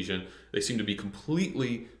cohesion. They seem to be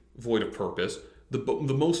completely void of purpose.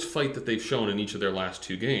 The most fight that they've shown in each of their last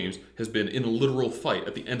 2 games has been in a literal fight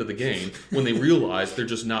at the end of the game when they realize they're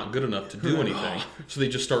just not good enough to do anything. So they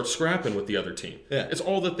just start scrapping with the other team. Yeah. It's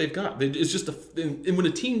all that they've got. It's just and when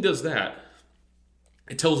a team does that,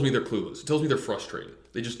 it tells me they're clueless. It tells me they're frustrated.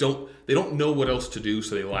 They don't know what else to do,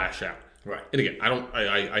 so they lash out. Right. And again,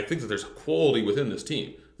 I think that there's quality within this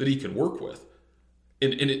team that he can work with.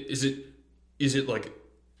 And is it like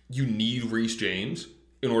you need Reece James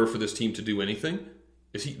in order for this team to do anything?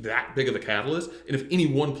 Is he that big of a catalyst? And if any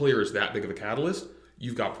one player is that big of a catalyst,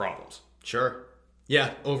 you've got problems. Sure.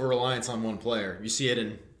 Yeah, over-reliance on one player. You see it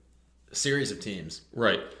in a series of teams.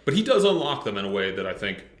 Right. But he does unlock them in a way that I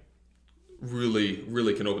think really,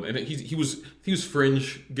 really can open. And he was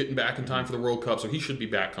fringe getting back in time for the World Cup, so he should be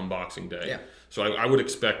back come Boxing Day. Yeah. So I would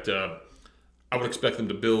expect them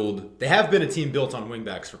to build. They have been a team built on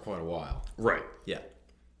wingbacks for quite a while. Right. Yeah.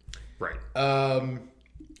 Right.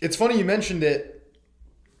 It's funny you mentioned it.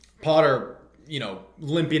 Potter,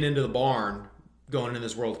 limping into the barn going into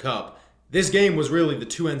this World Cup. This game was really the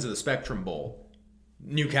 2 ends of the spectrum bowl.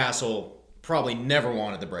 Newcastle probably never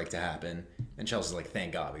wanted the break to happen. And Chelsea's like,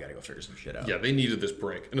 thank God, we got to go figure some shit out. Yeah, they needed this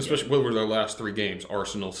break. And especially what were their last 3 games?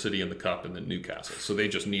 Arsenal, City in the Cup, and then Newcastle. So they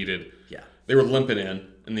just needed... Yeah. They were limping in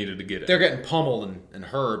and needed to get in. They're getting pummeled, and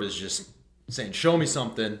Herb is just saying, show me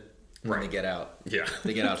something when they get out. Yeah.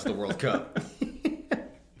 They get out to the World Cup.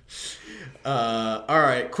 All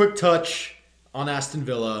right, quick touch on Aston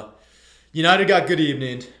Villa. United got good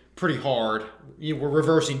evening, pretty hard. We're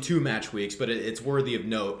reversing 2 match weeks, but it's worthy of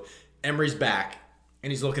note. Emery's back,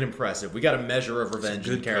 and he's looking impressive. We got a measure of revenge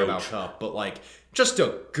in the Carabao Cup, but just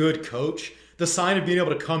a good coach. The sign of being able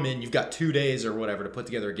to come in, you've got 2 days or whatever to put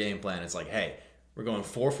together a game plan. It's like, hey, we're going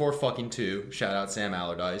 4-4-2. Shout out Sam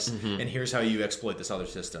Allardyce. And here's how you exploit this other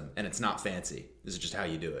system. And it's not fancy. This is just how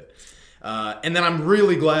you do it. And then I'm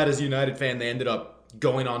really glad as a United fan they ended up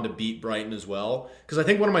going on to beat Brighton as well. Because I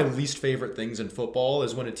think one of my least favorite things in football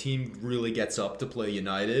is when a team really gets up to play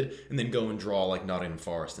United and then go and draw like Nottingham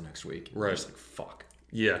Forest the next week. Right. It's like, fuck.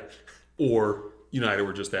 Yeah. Or United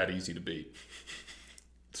were just that easy to beat.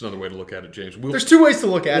 It's another way to look at it, James. There's 2 ways to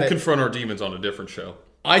look at We'll it. confront our demons on a different show.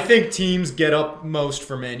 I think teams get up most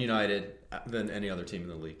for Man United than any other team in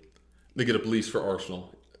the league. They get up least for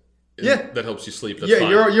Arsenal. And Yeah. that helps you sleep. That's Yeah,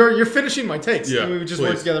 fine. you're finishing my takes. Yeah, We've just please.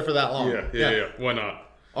 worked together for that long. Yeah. Why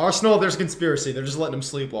not? Arsenal, there's a conspiracy. They're just letting them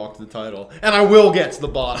sleepwalk to the title. And I will get to the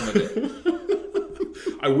bottom of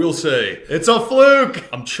it. I will say, It's a fluke!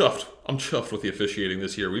 I'm chuffed. I'm chuffed with the officiating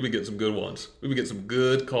this year. We've been getting some good ones. We've been getting some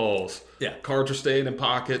good calls. Yeah. Cards are staying in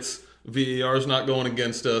pockets. VAR's not going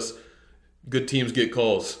against us. Good teams get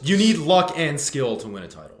calls. You need luck and skill to win a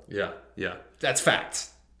title. Yeah, yeah. That's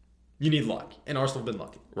facts. You need luck. And Arsenal have been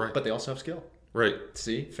lucky. Right. But they also have skill. Right.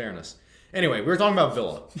 See? Fairness. Anyway, we were talking about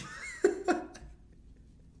Villa.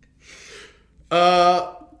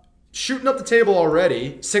 Shooting up the table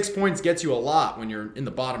already. 6 points gets you a lot when you're in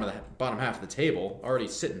the bottom half of the table, already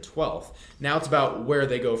sitting 12th. Now it's about where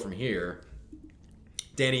they go from here.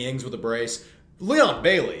 Danny Ings with a brace. Leon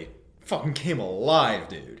Bailey fucking came alive,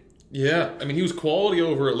 dude. Yeah, I mean, he was quality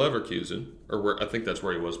over at Leverkusen, or where I think that's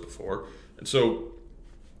where he was before. And so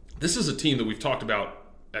this is a team that we've talked about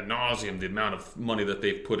ad nauseum, the amount of money that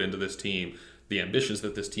they've put into this team, the ambitions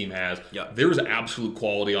that this team has. Yeah. There is absolute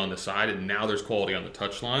quality on the side, and now there's quality on the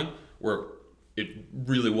touchline where it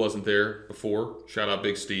really wasn't there before. Shout out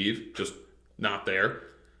Big Steve, just not there.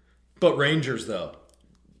 But Rangers, though.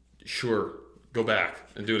 Sure, go back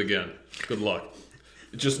and do it again. Good luck.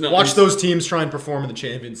 Just not, Watch those teams try and perform in the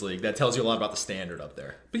Champions League. That tells you a lot about the standard up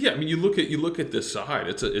there. But yeah, I mean, you look at this side.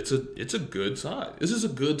 It's a good side. This is a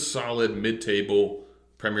good, solid mid-table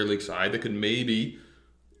Premier League side that could maybe.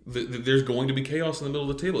 There's going to be chaos in the middle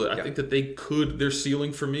of the table. I think that they could. Their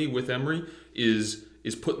ceiling for me with Emery is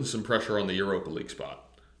putting some pressure on the Europa League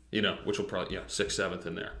spot. You know, which will probably 6th, 7th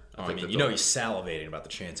in there. I mean, you know he's salivating about the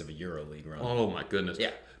chance of a Euro League run. Oh my goodness.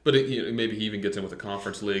 Yeah. But maybe he even gets in with a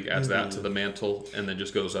Conference League, adds that to the mantle, and then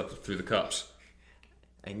just goes up through the cups.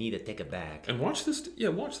 I need to take it back. And watch this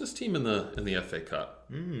team in the FA Cup.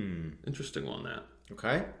 Interesting one that.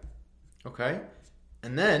 Okay.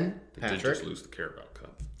 And then They Patrick. did just lose the Carabao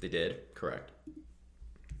Cup. They did, correct.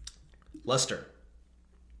 Leicester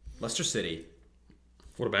City.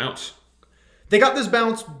 What a bounce. They got this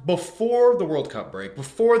bounce before the World Cup break,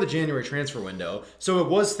 before the January transfer window. So it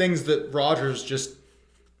was things that Rodgers just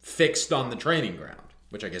fixed on the training ground,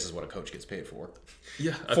 which I guess is what a coach gets paid for.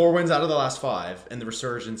 Yeah. 4 wins out of the last 5, and the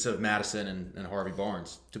resurgence of Madison and Harvey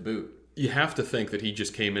Barnes to boot. You have to think that he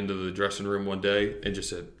just came into the dressing room one day and just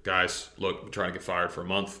said, guys, look, I'm trying to get fired for a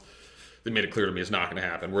month. They made it clear to me it's not going to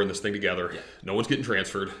happen. We're in this thing together. Yeah. No one's getting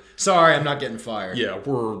transferred. Sorry, I'm not getting fired. Yeah,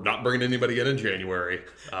 we're not bringing anybody in January.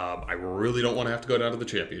 I really don't want to have to go down to the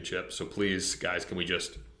championship. So please, guys, can we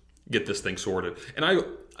just get this thing sorted? And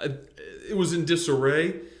it was in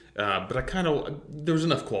disarray, but there was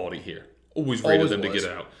enough quality here. Always rated them to get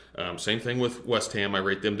out. Same thing with West Ham. I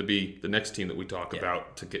rate them to be the next team that we talk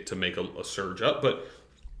about to make a surge up. But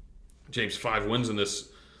James, 5 wins in this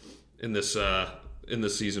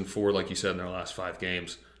season, 4, like you said, in their last 5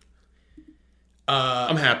 games.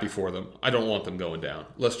 I'm happy for them. I don't want them going down.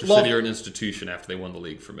 Leicester City are an institution after they won the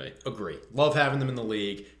league for me. Agree. Love having them in the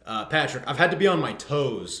league. Patrick, I've had to be on my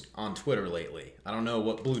toes on Twitter lately. I don't know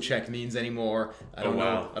what blue check means anymore. I don't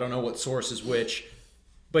know what source is which.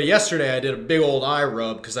 But yesterday I did a big old eye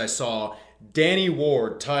rub because I saw Danny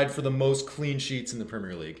Ward tied for the most clean sheets in the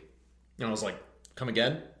Premier League. And I was like, come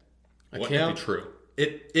again? That can't be true.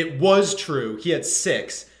 It was true. He had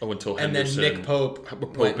 6. Until and Henderson, then Nick Pope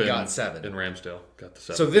went and got 7. And Ramsdale got the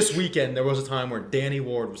 7. So this weekend there was a time where Danny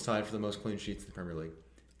Ward was tied for the most clean sheets in the Premier League.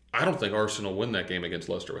 I don't think Arsenal win that game against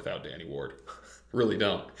Leicester without Danny Ward. Really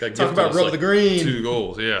don't. Talk about rub the green. 2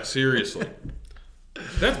 goals. Yeah, seriously.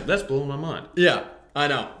 That's blowing my mind. Yeah, I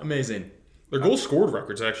know. Amazing. Their goal scored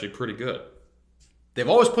record's actually pretty good. They've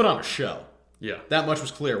always put on a show. Yeah. That much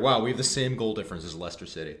was clear. Wow, we have the same goal difference as Leicester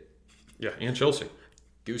City. Yeah, and Chelsea.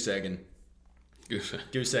 Goose egging,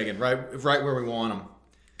 right where we want them.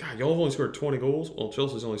 God, y'all have only scored 20 goals? Well,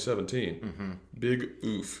 Chelsea's only 17. Mm-hmm. Big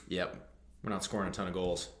oof. Yep. We're not scoring a ton of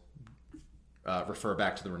goals. Refer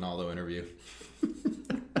back to the Ronaldo interview.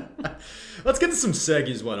 Let's get to some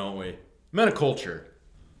seggies, why don't we? Men of culture.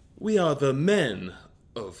 We are the men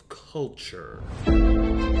of culture.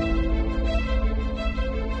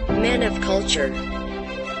 Men of culture.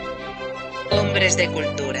 Hombres de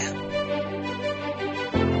cultura.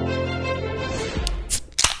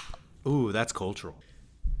 Ooh, that's cultural.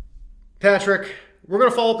 Patrick, we're going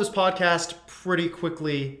to follow up this podcast pretty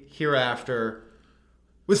quickly hereafter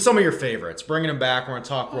with some of your favorites. Bringing them back, we're going to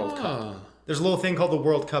talk World Cup. There's a little thing called the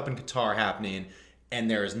World Cup in Qatar happening, and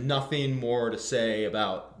there's nothing more to say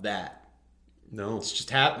about that. No. It's just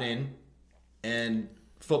happening, and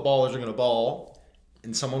footballers are going to ball,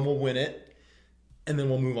 and someone will win it, and then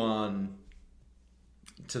we'll move on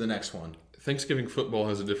to the next one. Thanksgiving football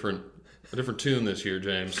has a different tune this year,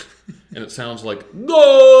 James. And it sounds like,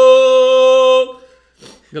 no!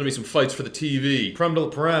 Gonna be some fights for the TV. Prem de la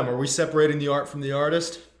prem. Are we separating the art from the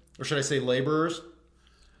artist? Or should I say laborers?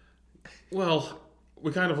 Well,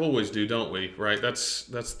 we kind of always do, don't we? Right? That's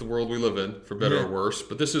the world we live in, for better or worse.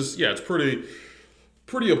 But this is, it's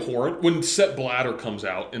pretty abhorrent when Sepp Blatter comes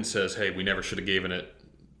out and says, "Hey, we never should have given it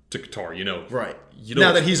to Qatar." Right. You know,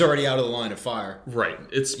 now that he's already out of the line of fire. Right.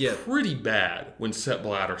 It's pretty bad when Sepp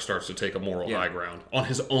Blatter starts to take a moral high ground on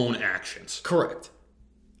his own actions. Correct.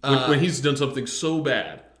 When he's done something so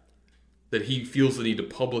bad that he feels the need to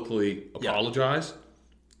publicly apologize,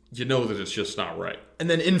 you know that it's just not right. And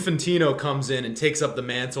then Infantino comes in and takes up the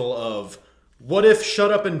mantle of, what if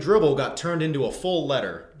shut up and dribble got turned into a full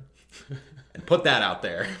letter? And put that out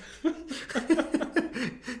there.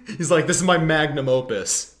 He's like, this is my magnum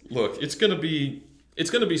opus. Look, it's gonna be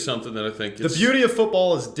something that I think the beauty of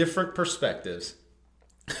football is different perspectives.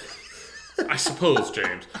 I suppose,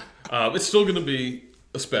 James. It's still gonna be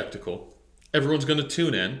a spectacle. Everyone's gonna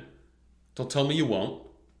tune in. Don't tell me you won't.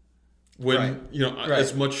 When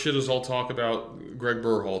as much shit as I'll talk about Greg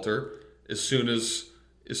Berhalter, as soon as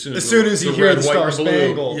you hear the Star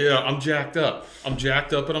Spangled, I'm jacked up. I'm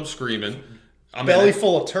jacked up and I'm screaming. I'm belly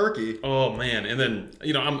full of turkey. Oh man! And then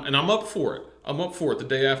I'm up for it. I'm up for it. The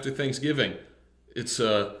day after Thanksgiving, it's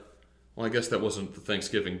I guess that wasn't the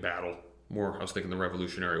Thanksgiving battle. More, I was thinking the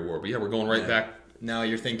Revolutionary War. But we're going right back. Now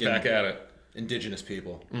you're thinking back at it. Indigenous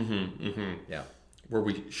people. Yeah. Where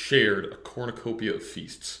we shared a cornucopia of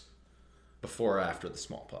feasts. Before or after the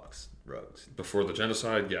smallpox rogues? Before the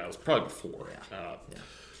genocide? Yeah, it was probably before.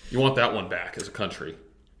 You want that one back as a country.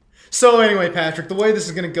 So anyway, Patrick, the way this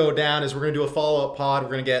is going to go down is we're going to do a follow-up pod. We're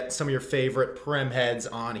going to get some of your favorite Prem heads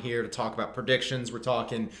on here to talk about predictions. We're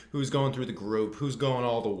talking who's going through the group, who's going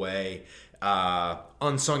all the way,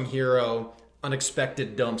 unsung hero,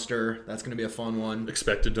 unexpected dumpster. That's going to be a fun one.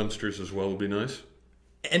 Expected dumpsters as well would be nice.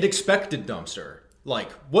 And expected dumpster.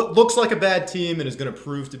 Like, what looks like a bad team and is going to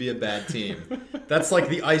prove to be a bad team. That's like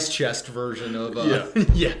the ice chest version of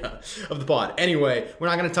of the pod. Anyway, we're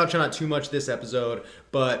not going to touch on it too much this episode,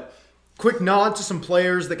 but quick nod to some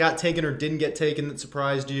players that got taken or didn't get taken that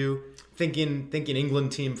surprised you. Thinking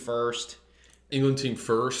England team first. England team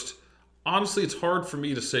first. Honestly, it's hard for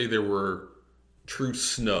me to say there were true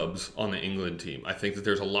snubs on the England team. I think that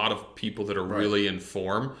there's a lot of people that are really in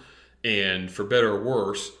form, and for better or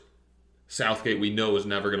worse, Southgate, we know, is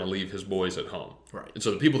never going to leave his boys at home. Right. And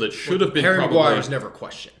so the people that should have been Harry Maguire's never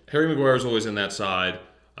questioned. Harry Maguire's always in that side.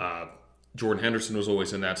 Jordan Henderson was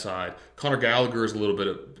always in that side. Conor Gallagher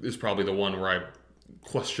is probably the one where I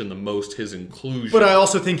question the most his inclusion. But I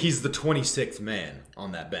also think he's the 26th man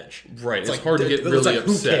on that bench. Right. It's hard to get really upset.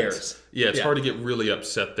 Who cares? Yeah, it's hard to get really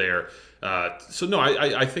upset there.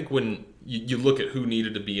 I think when you look at who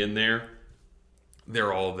needed to be in there,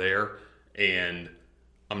 they're all there. And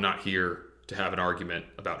I'm not here to have an argument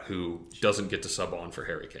about who doesn't get to sub on for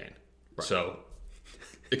Harry Kane. Right. So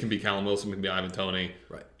it can be Callum Wilson, it can be Ivan Toney.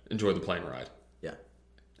 Right. Enjoy the plane ride. Yeah.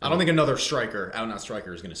 I don't think another out-and-out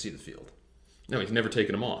striker is going to see the field. No, he's never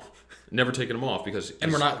taken him off. Never taken him off because...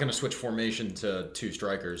 And we're not going to switch formation to two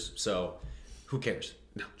strikers, so who cares?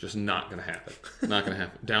 No, just not going to happen. Not going to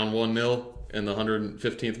happen. Down 1-0 in the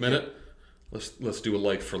 115th minute. Let's do a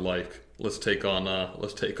like for like. Let's take off.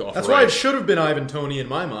 That's why it should have been Ivan Toney in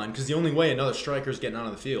my mind, because the only way another striker is getting out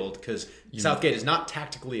of the field, because Southgate is not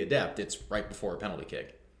tactically adept. It's right before a penalty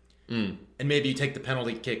kick. And maybe you take the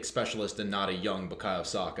penalty kick specialist and not a young Bukayo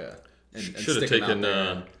Saka. And should have taken.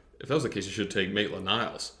 If that was the case, you should take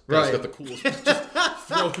Maitland-Niles. Right. He's got the coolest.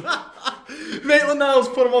 Maitland-Niles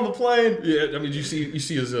put him on the plane. Yeah, I mean, you see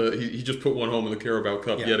his. He just put one home in the Carabao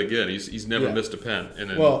Cup yet again. He's never missed a pen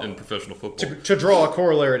in professional football. To draw a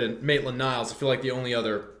corollary to Maitland-Niles, I feel like the only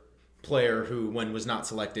other player who, when was not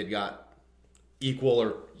selected, got equal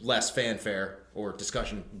or less fanfare or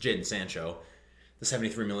discussion, Jadon Sancho, the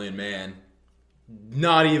 73 million man.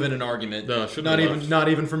 Not even an argument. No, not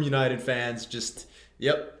even from United fans. Just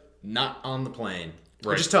not on the plane,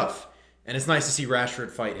 which is tough. And it's nice to see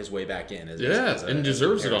Rashford fight his way back in. And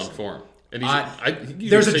deserves it on form. And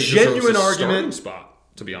there's a genuine argument.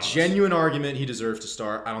 Spot, to be honest. Genuine argument he deserves to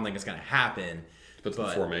start. I don't think it's going to happen. But the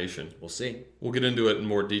formation. We'll see. We'll get into it in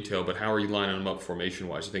more detail, but how are you lining them up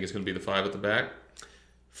formation-wise? You think it's going to be the 5 at the back?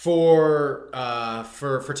 For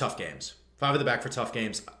tough games. 5 at the back for tough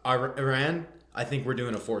games. Iran, I think we're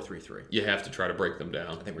doing a 4-3-3. You have to try to break them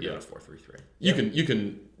down. I think we're doing a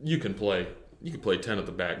 4-3-3. You can play 10 at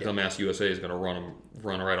the back. Dumbass USA is going to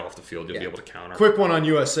run right off the field. You'll be able to counter. Quick one on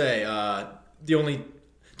USA.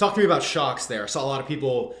 Talk to me about shocks there. I saw a lot of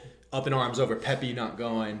people up in arms over Pepe not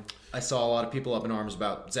going. I saw a lot of people up in arms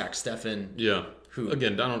about Zach Steffen. Yeah. Who,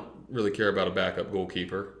 again, I don't really care about a backup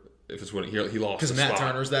goalkeeper. if it's when he lost Because the Matt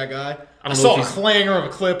spot. Turner's that guy. I don't know saw if a he's- clanger of a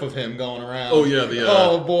clip of him going around. Oh yeah,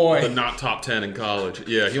 oh boy, the not top 10 in college.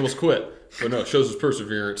 Yeah, he almost quit, but no, it shows his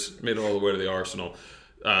perseverance. Made it all the way to the Arsenal.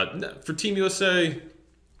 For Team USA,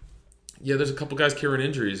 yeah, there's a couple guys carrying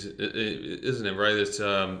injuries, isn't it? Right? It's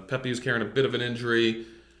Pepe who's carrying a bit of an injury.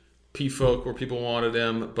 P-Folk where people wanted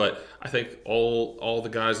him, but I think all the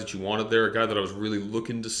guys that you wanted there, a guy that I was really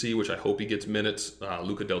looking to see, which I hope he gets minutes,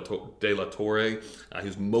 Luca De La Torre. He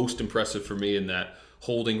was most impressive for me in that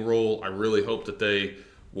holding role. I really hope that they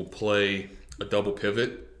will play a double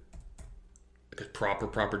pivot, like a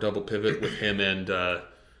proper double pivot with him and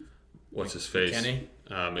what's his face?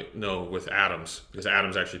 McKennie? No, with Adams, because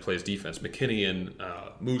Adams actually plays defense. McKinney and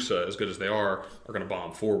Musa, as good as they are going to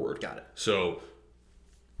bomb forward. Got it. So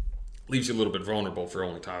leaves you a little bit vulnerable for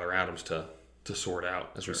only Tyler Adams to sort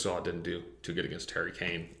out, as we saw it didn't do too good against Terry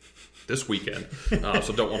Kane this weekend.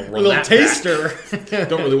 So don't want to run that taster. back.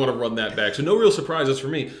 Don't really want to run that back. So no real surprises for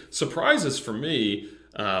me. Surprises for me,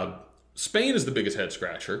 Spain is the biggest head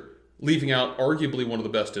scratcher, leaving out arguably one of the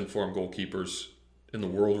best informed goalkeepers in the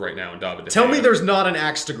world right now in David De Gea. Tell me there's not an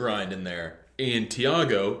axe to grind in there. And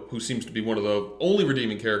Thiago, who seems to be one of the only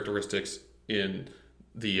redeeming characteristics in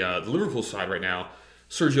the Liverpool side right now.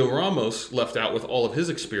 Sergio Ramos left out with all of his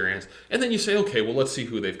experience. And then you say, okay, well, let's see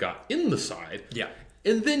who they've got in the side. Yeah.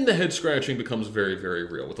 And then the head scratching becomes very, very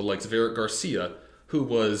real with the likes of Eric Garcia, who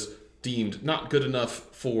was deemed not good enough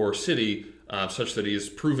for City, such that he is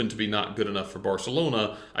proven to be not good enough for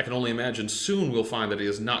Barcelona. I can only imagine soon we'll find that he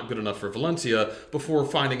is not good enough for Valencia before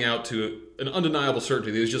finding out to an undeniable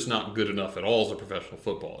certainty that he's just not good enough at all as a professional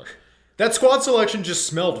footballer. That squad selection just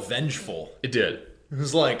smelled vengeful. It did. It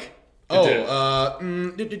was like, did.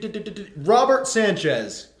 Robert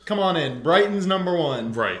Sanchez, come on in. Brighton's number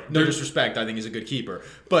one. Right. No disrespect, I think he's a good keeper.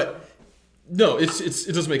 But No, it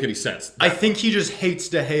doesn't make any sense. I think he just hates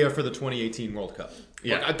De Gea for the 2018 World Cup.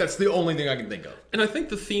 Yeah. Like, that's the only thing I can think of. And I think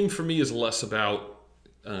the theme for me is less about,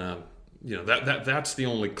 that's the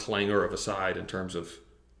only clangor of a side in terms of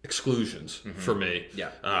exclusions for me. Yeah.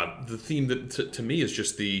 The theme that to me is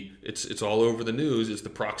just it's all over the news. It's the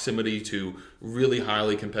proximity to really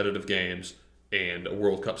highly competitive games and a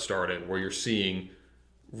World Cup starting where you're seeing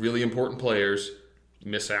really important players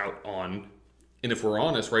miss out on. And if we're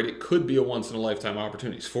honest, right, it could be a once-in-a-lifetime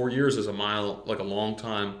opportunity. 4 years is a long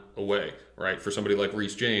time away, right? For somebody like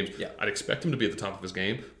Reece James, Yeah. I'd expect him to be at the top of his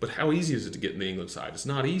game. But how easy is it to get in the England side? It's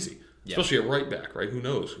not easy, especially at right back, right? Who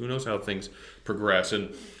knows? Who knows how things progress?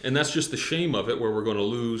 And that's just the shame of it, where we're going to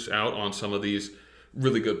lose out on some of these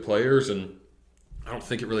really good players. And I don't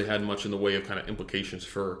think it really had much in the way of kind of implications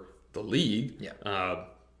for the league. Yeah.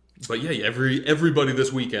 But yeah, everybody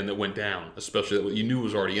this weekend that went down, especially that you knew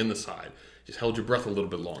was already in the side, just held your breath a little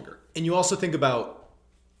bit longer. And you also think about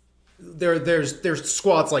there's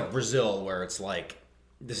squads like Brazil where it's like,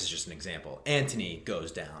 this is just an example. Antony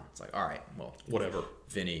goes down. It's like, all right, well, Whatever.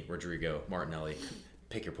 Vinny, Rodrigo, Martinelli,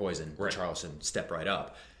 pick your poison. Right. Charleston, step right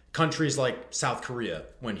up. Countries like South Korea,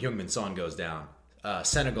 when Heung-min Son goes down.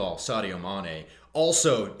 Senegal, Sadio Mane.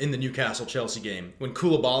 Also, in the Newcastle-Chelsea game, when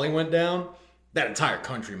Koulibaly went down, that entire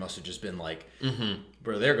country must have just been like,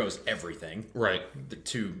 bro, there goes everything. Right. The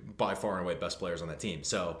two, by far and away, best players on that team.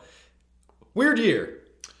 So, weird year.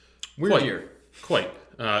 Weird year. Quite.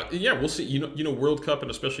 Yeah, we'll see. You know, World Cup and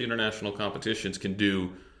especially international competitions can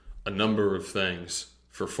do a number of things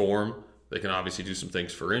for form. They can obviously do some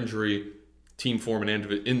things for injury, team form,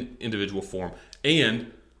 and individual form.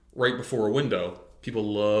 And right before a window, people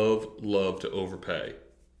love to overpay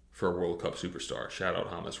for a World Cup superstar. Shout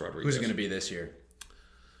out James Rodriguez. Who's it going to be this year?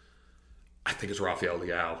 I think it's Rafael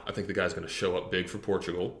Leao. I think the guy's going to show up big for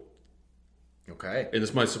Portugal. Okay. And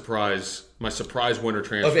it's my surprise winter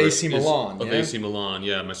transfer. Of AC Milan, Of yeah? AC Milan,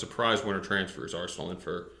 yeah. My surprise winter transfer is Arsenal in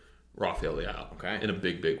for Rafael Leao. Okay. In a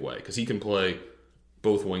big way. Because he can play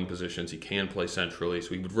both wing positions. He can play centrally.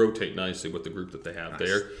 So he would rotate nicely with the group that they have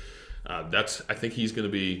there. I think he's going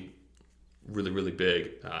to be really, really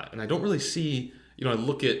big. And I don't really see, I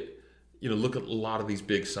look at a lot of these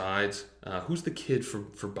big sides. Who's the kid for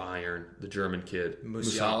Bayern, the German kid?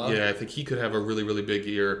 Musiala? Yeah, I think he could have a really, really big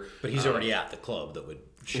year. But he's already at the club that would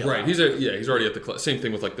shell Right, out. he's already at the club. Same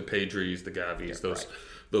thing with like the Pedris, the Gavis,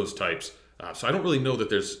 those types. So I don't really know that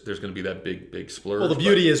there's going to be that big splurge. Well, the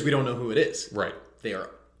beauty is we don't know who it is. Right. They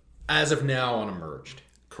are, as of now, unemerged.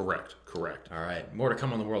 Correct. All right. More to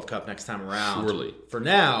come on the World Cup next time around. Surely. For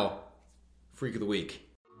now, Freak of the Week.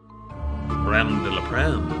 Bram de la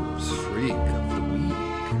Prams, Freak of the Week.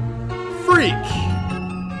 Freak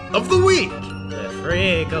of the Week. The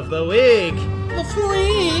Freak of the Week. The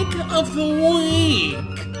Freak of the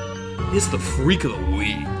Week. It's the Freak of the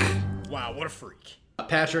Week. Wow, what a freak.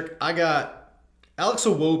 Patrick, I got Alex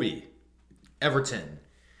Iwobi, Everton.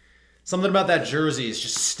 Something about that jersey is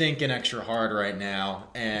just stinking extra hard right now,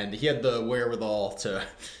 and he had the wherewithal to,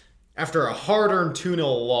 after a hard-earned 2-0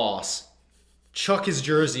 loss, chuck his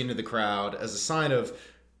jersey into the crowd as a sign of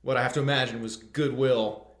what I have to imagine was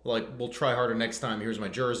goodwill. Like, we'll try harder next time. Here's my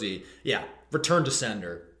jersey. Yeah, return to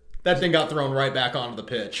sender. That thing got thrown right back onto the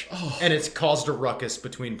pitch. And it's caused a ruckus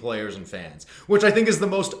between players and fans, which I think is the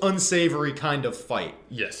most unsavory kind of fight.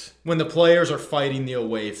 Yes. When the players are fighting the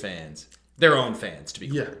away fans. Their own fans, to be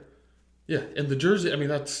clear. Yeah, and the jersey, I mean,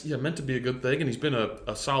 that's meant to be a good thing, and he's been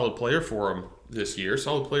a solid player for him this year.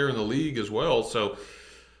 Solid player in the league as well, so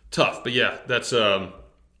tough. But yeah, that's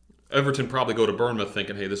Everton probably go to Bournemouth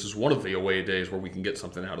thinking, hey, this is one of the away days where we can get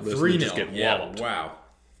something out of this. 3-0. And just get walloped. Wow.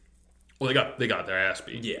 Well, they got their ass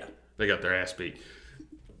beat. Yeah. They got their ass beat.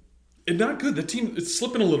 And not good. The team, it's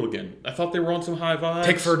slipping a little again. I thought they were on some high vibes.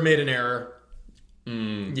 Pickford made an error.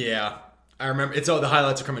 Yeah. I remember. The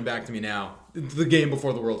highlights are coming back to me now. The game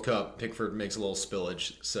before the World Cup, Pickford makes a little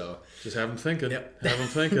spillage. So Just have them thinking. Yep. Have them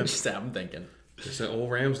thinking. Just have him thinking. Just that old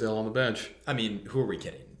Ramsdale on the bench. I mean, who are we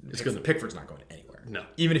kidding? Pickford's not going anywhere. No.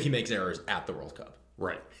 Even if he makes errors at the World Cup.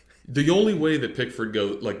 Right. The only way that Pickford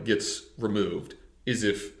gets removed is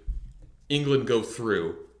if England go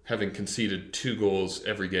through having conceded 2 goals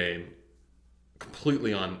every game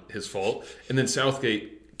completely on his fault, and then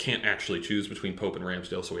Southgate can't actually choose between Pope and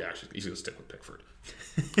Ramsdale, so he's going to stick with Pickford.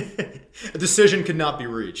 A decision could not be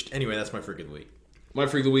reached. Anyway, that's my freak of the week. My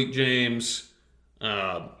freak of the week, James.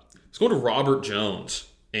 Let's go to Robert Jones.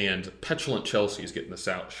 And petulant Chelsea is getting the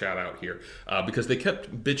shout out here because they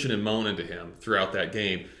kept bitching and moaning to him throughout that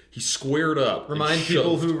game. He squared up. Remind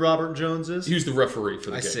people who Robert Jones is? He was the referee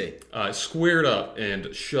for the game. I see. Squared up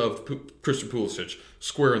and shoved Christian Pulisic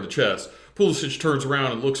square in the chest. Pulisic turns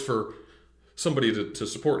around and looks for somebody to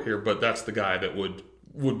support here, but that's the guy that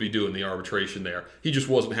would be doing the arbitration there. He just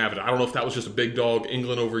wasn't having it. I don't know if that was just a big dog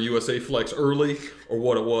England over USA flex early or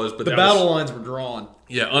what it was. But the battle lines were drawn.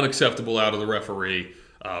 Yeah, unacceptable out of the referee.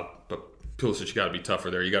 But Pulisic, you got to be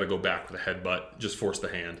tougher there. You got to go back with a headbutt. Just force the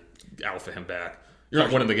hand. Alpha him back. You're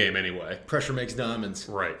not winning the game anyway. Pressure makes diamonds.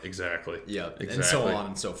 Right, exactly. Yeah, exactly. And so on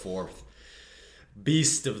and so forth.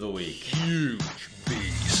 Beast of the week. Huge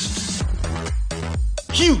beast.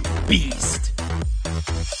 Huge beast.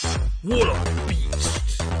 What a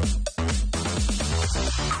beast.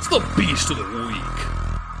 It's the beast of the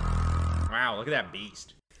week. Wow, look at that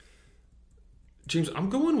beast. James, I'm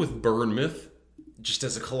going with Bournemouth. Just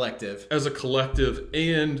as a collective. As a collective,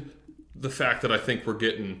 and the fact that I think we're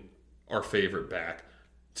getting our favorite back.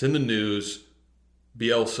 It's in the news.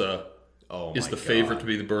 Bielsa is the favorite to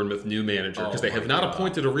be the Bournemouth new manager because they have not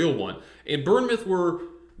appointed a real one. And Bournemouth were,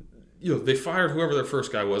 they fired whoever their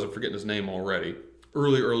first guy was. I'm forgetting his name already.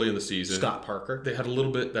 Early in the season. Scott Parker. They had a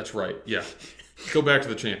little bit. That's right. Yeah. Go back to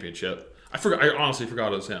the championship. I honestly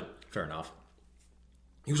forgot it was him. Fair enough.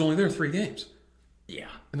 He was only there 3 games. Yeah.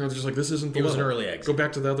 And they're just like, this isn't the level. It was an early exit. Go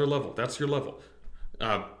back to the other level. That's your level.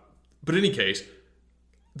 But in any case,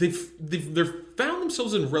 they've found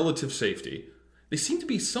themselves in relative safety. They seem to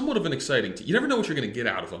be somewhat of an exciting team. You never know what you're going to get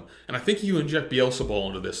out of them. And I think you inject Bielsa ball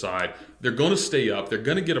into this side, they're going to stay up. They're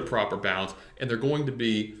going to get a proper bounce. And they're going to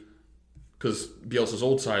be, because Bielsa's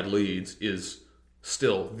old side Leeds is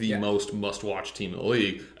still the most must-watch team in the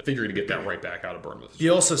league. I think you're going to get that right back out of Bournemouth.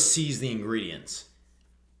 Bielsa sees the ingredients.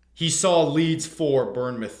 He saw Leeds 4,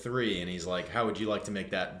 Bournemouth 3, and he's like, how would you like to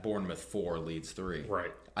make that Bournemouth 4, Leeds 3?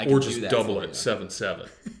 Right. I or just double it, 7-7.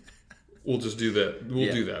 We'll just do that.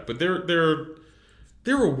 We'll do that. But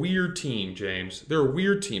they're a weird team, James. They're a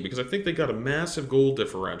weird team because I think they got a massive goal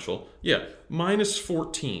differential. Yeah, minus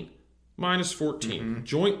 14. Minus 14. Mm-hmm.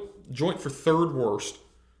 Joint for 3rd worst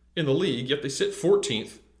in the league, yet they sit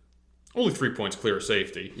 14th. Only 3 points clear of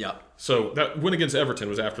safety. Yeah. So that win against Everton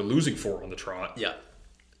was after losing 4 on the trot. Yeah.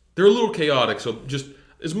 They're a little chaotic, so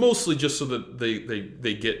it's mostly just so that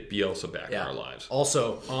they get Bielsa back in our lives.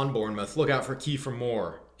 Also, on Bournemouth, look out for Kiefer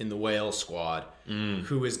Moore in the Wales squad,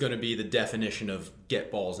 who is going to be the definition of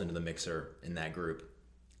get balls into the mixer in that group.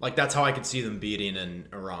 Like, that's how I could see them beating in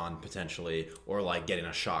Iran, potentially, or, like, getting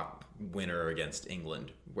a shock winner against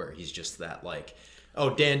England, where he's just that, like, oh,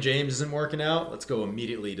 Dan James isn't working out? Let's go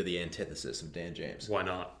immediately to the antithesis of Dan James. Why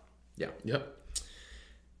not? Yeah. Yep.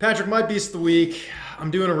 Patrick, my beast of the week. I'm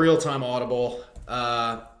doing a real-time audible.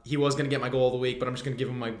 He was going to get my goal of the week, but I'm just going to give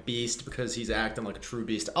him my beast because he's acting like a true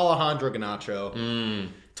beast. Alejandro Garnacho.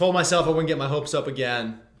 Told myself I wouldn't get my hopes up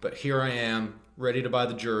again, but here I am, ready to buy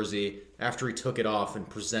the jersey after he took it off and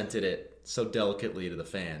presented it so delicately to the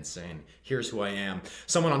fans, saying, here's who I am.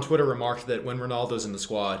 Someone on Twitter remarked that when Ronaldo's in the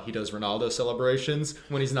squad, he does Ronaldo celebrations.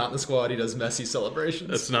 When he's not in the squad, he does Messi celebrations.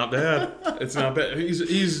 That's not bad. It's not bad.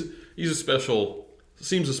 He's a special,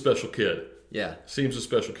 seems a special kid. Yeah. Seems a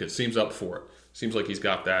special kid. Seems up for it. Seems like he's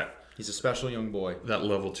got that. He's a special young boy. That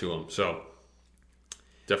level to him. So,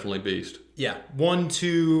 definitely beast. Yeah. One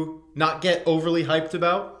to not get overly hyped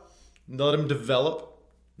about. Let him develop,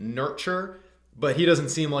 nurture. But he doesn't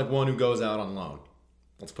seem like one who goes out on loan.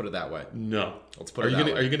 Let's put it that way. No. Let's put it that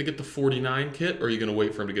way. Are you going to get the 49 kit, or are you going to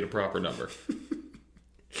wait for him to get a proper number?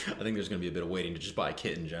 I think there's going to be a bit of waiting to just buy a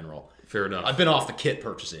kit in general. Fair enough. I've been off the kit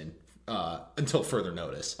purchasing until further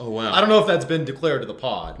notice. Oh, wow. I don't know if that's been declared to the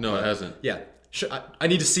pod. No, it hasn't. Yeah. I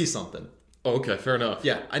need to see something. Oh, okay, fair enough.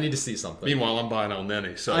 Yeah, I need to see something. Meanwhile, I'm buying El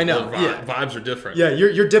Nene, so I know, yeah. vibes are different. Yeah,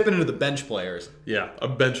 you're dipping into the bench players. Yeah,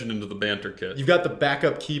 I'm benching into the banter kit. You've got the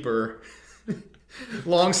backup keeper,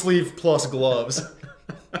 long sleeve plus gloves,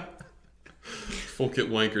 Full kit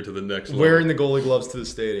wanker to the next level. wearing the goalie gloves to the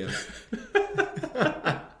stadium.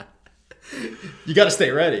 You got to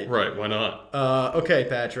stay ready. Right, why not? Okay,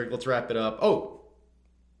 Patrick, let's wrap it up. Oh,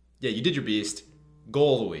 yeah, you did your beast.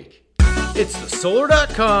 Goal of the week. It's the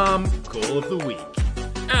Solar.com Goal of the Week.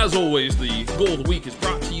 As always, the Goal of the Week is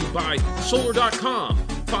brought to you by Solar.com.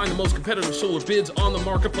 Find the most competitive solar bids on the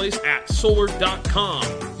marketplace at Solar.com.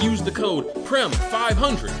 Use the code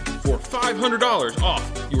PREM500 for $500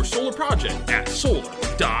 off your solar project at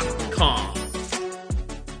Solar.com.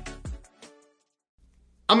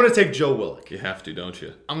 I'm going to take Joe Willock. You have to, don't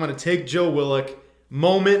you? I'm going to take Joe Willock.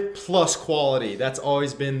 Moment plus quality. That's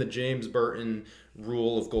always been the James Burton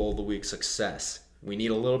rule of Goal of the Week success. We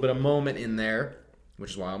need a little bit of moment in there,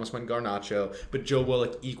 which is why I almost went Garnacho, but Joe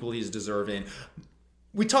Willock equally is deserving.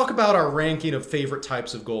 We talk about our ranking of favorite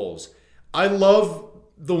types of goals. I love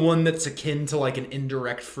the one that's akin to like an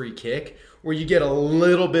indirect free kick, where you get a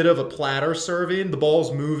little bit of a platter serving, the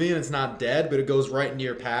ball's moving, it's not dead, but it goes right into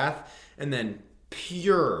your path, and then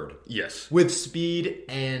pured Yes. with speed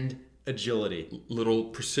and agility. Little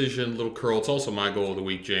precision, little curl. It's also my Goal of the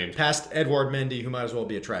Week, James. Past Edouard Mendy, who might as well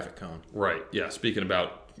be a traffic cone. Right, yeah. Speaking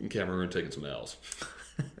about Cameroon taking some L's.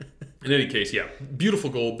 In any case, yeah. Beautiful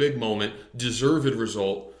goal, big moment, deserved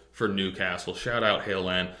result for Newcastle. Shout out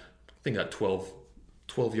Haaland. I think got 12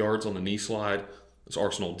 yards on the knee slide. It's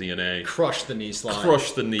Arsenal DNA. Crush the knee slide.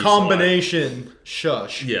 Crush the knee Combination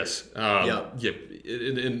shush. Yes. Yeah.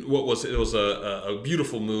 And what was it? Was a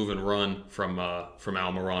beautiful move and run from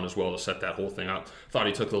Almiron as well to set that whole thing up. Thought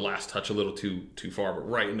he took the last touch a little too far, but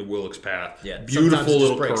right into Willock's path. Yeah. Beautiful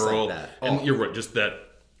little breaks curl. like that. And you're right, just that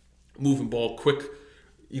moving ball, quick.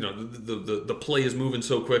 You know, the play is moving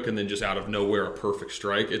so quick, and then just out of nowhere, a perfect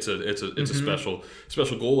strike. It's a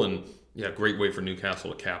special goal, and yeah, great way for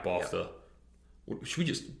Newcastle to cap off the. Should we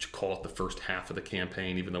just call it the first half of the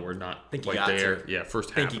campaign, even though we're not quite there? To. Yeah, first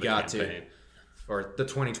half of the campaign. Or the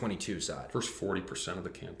 2022 side. First 40% of the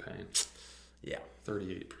campaign. Yeah.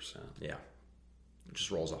 38%. Yeah. It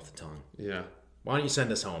just rolls off the tongue. Yeah. Why don't you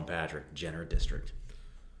send us home, Patrick? Degenerate District.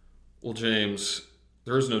 Well, James,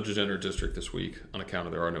 there is no Degenerate District this week on account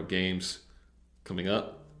of there are no games coming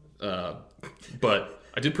up. But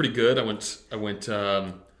I did pretty good. I went.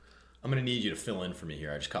 I'm going to need you to fill in for me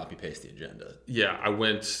here. I just copy paste the agenda. Yeah, I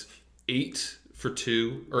went 8 for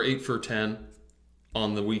 2 or 8 for 10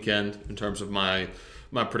 on the weekend in terms of my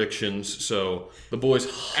predictions. So the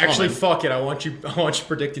boys actually fuck it. I want you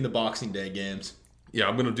predicting the Boxing Day games. Yeah,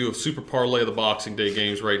 I'm gonna do a super parlay of the Boxing Day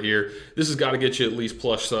games right here. This has got to get you at least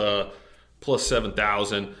plus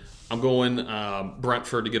 7,000. I'm going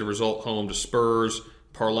Brentford to get a result home to Spurs.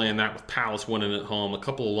 Parlaying that with Palace winning at home. A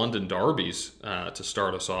couple of London derbies to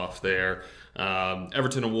start us off there.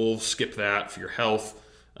 Everton and Wolves, skip that for your health.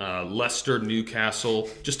 Leicester, Newcastle,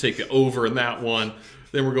 just take it over in that one.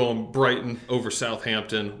 Then we're going Brighton over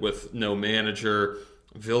Southampton with no manager.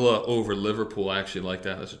 Villa over Liverpool, I actually like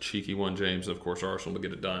that. That's a cheeky one, James. And of course, Arsenal to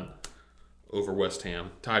get it done over West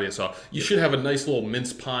Ham. Tidy us off. You should have a nice little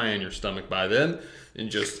mince pie in your stomach by then and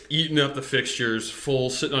just eating up the fixtures, full,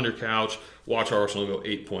 sitting on your couch. Watch Arsenal go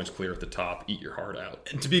 8 points clear at the top. Eat your heart out.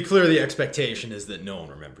 And to be clear, the expectation is that no one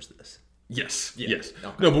remembers this. Yes, Yeah. yes.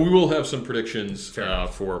 Okay. No, but we will have some predictions for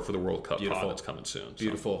the World Cup Beautiful. pod that's coming soon. So.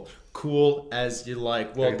 Beautiful. Cool as you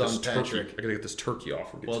like. Well done, Patrick. I gotta get this turkey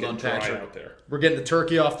off. Well done, dry Patrick. out there. We're getting the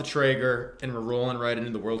turkey off the Traeger, and we're rolling right into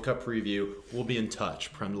the World Cup preview. We'll be in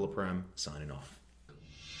touch. Prem de la Prem, signing off.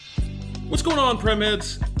 What's going on,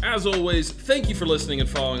 Premheads? As always, thank you for listening and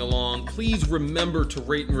following along. Please remember to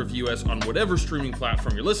rate and review us on whatever streaming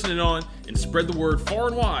platform you're listening on, and spread the word far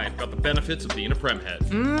and wide about the benefits of being a Premhead.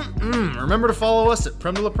 Remember to follow us at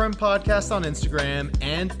Prem de la Prem Podcast on Instagram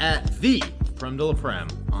and at the Prem de la Prem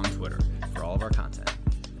on Twitter for all of our content.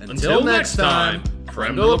 Until next time,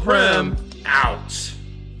 Prem de la Prem, out.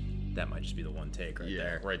 That might just be the one take right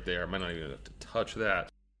there. Right there. I might not even have to touch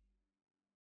that.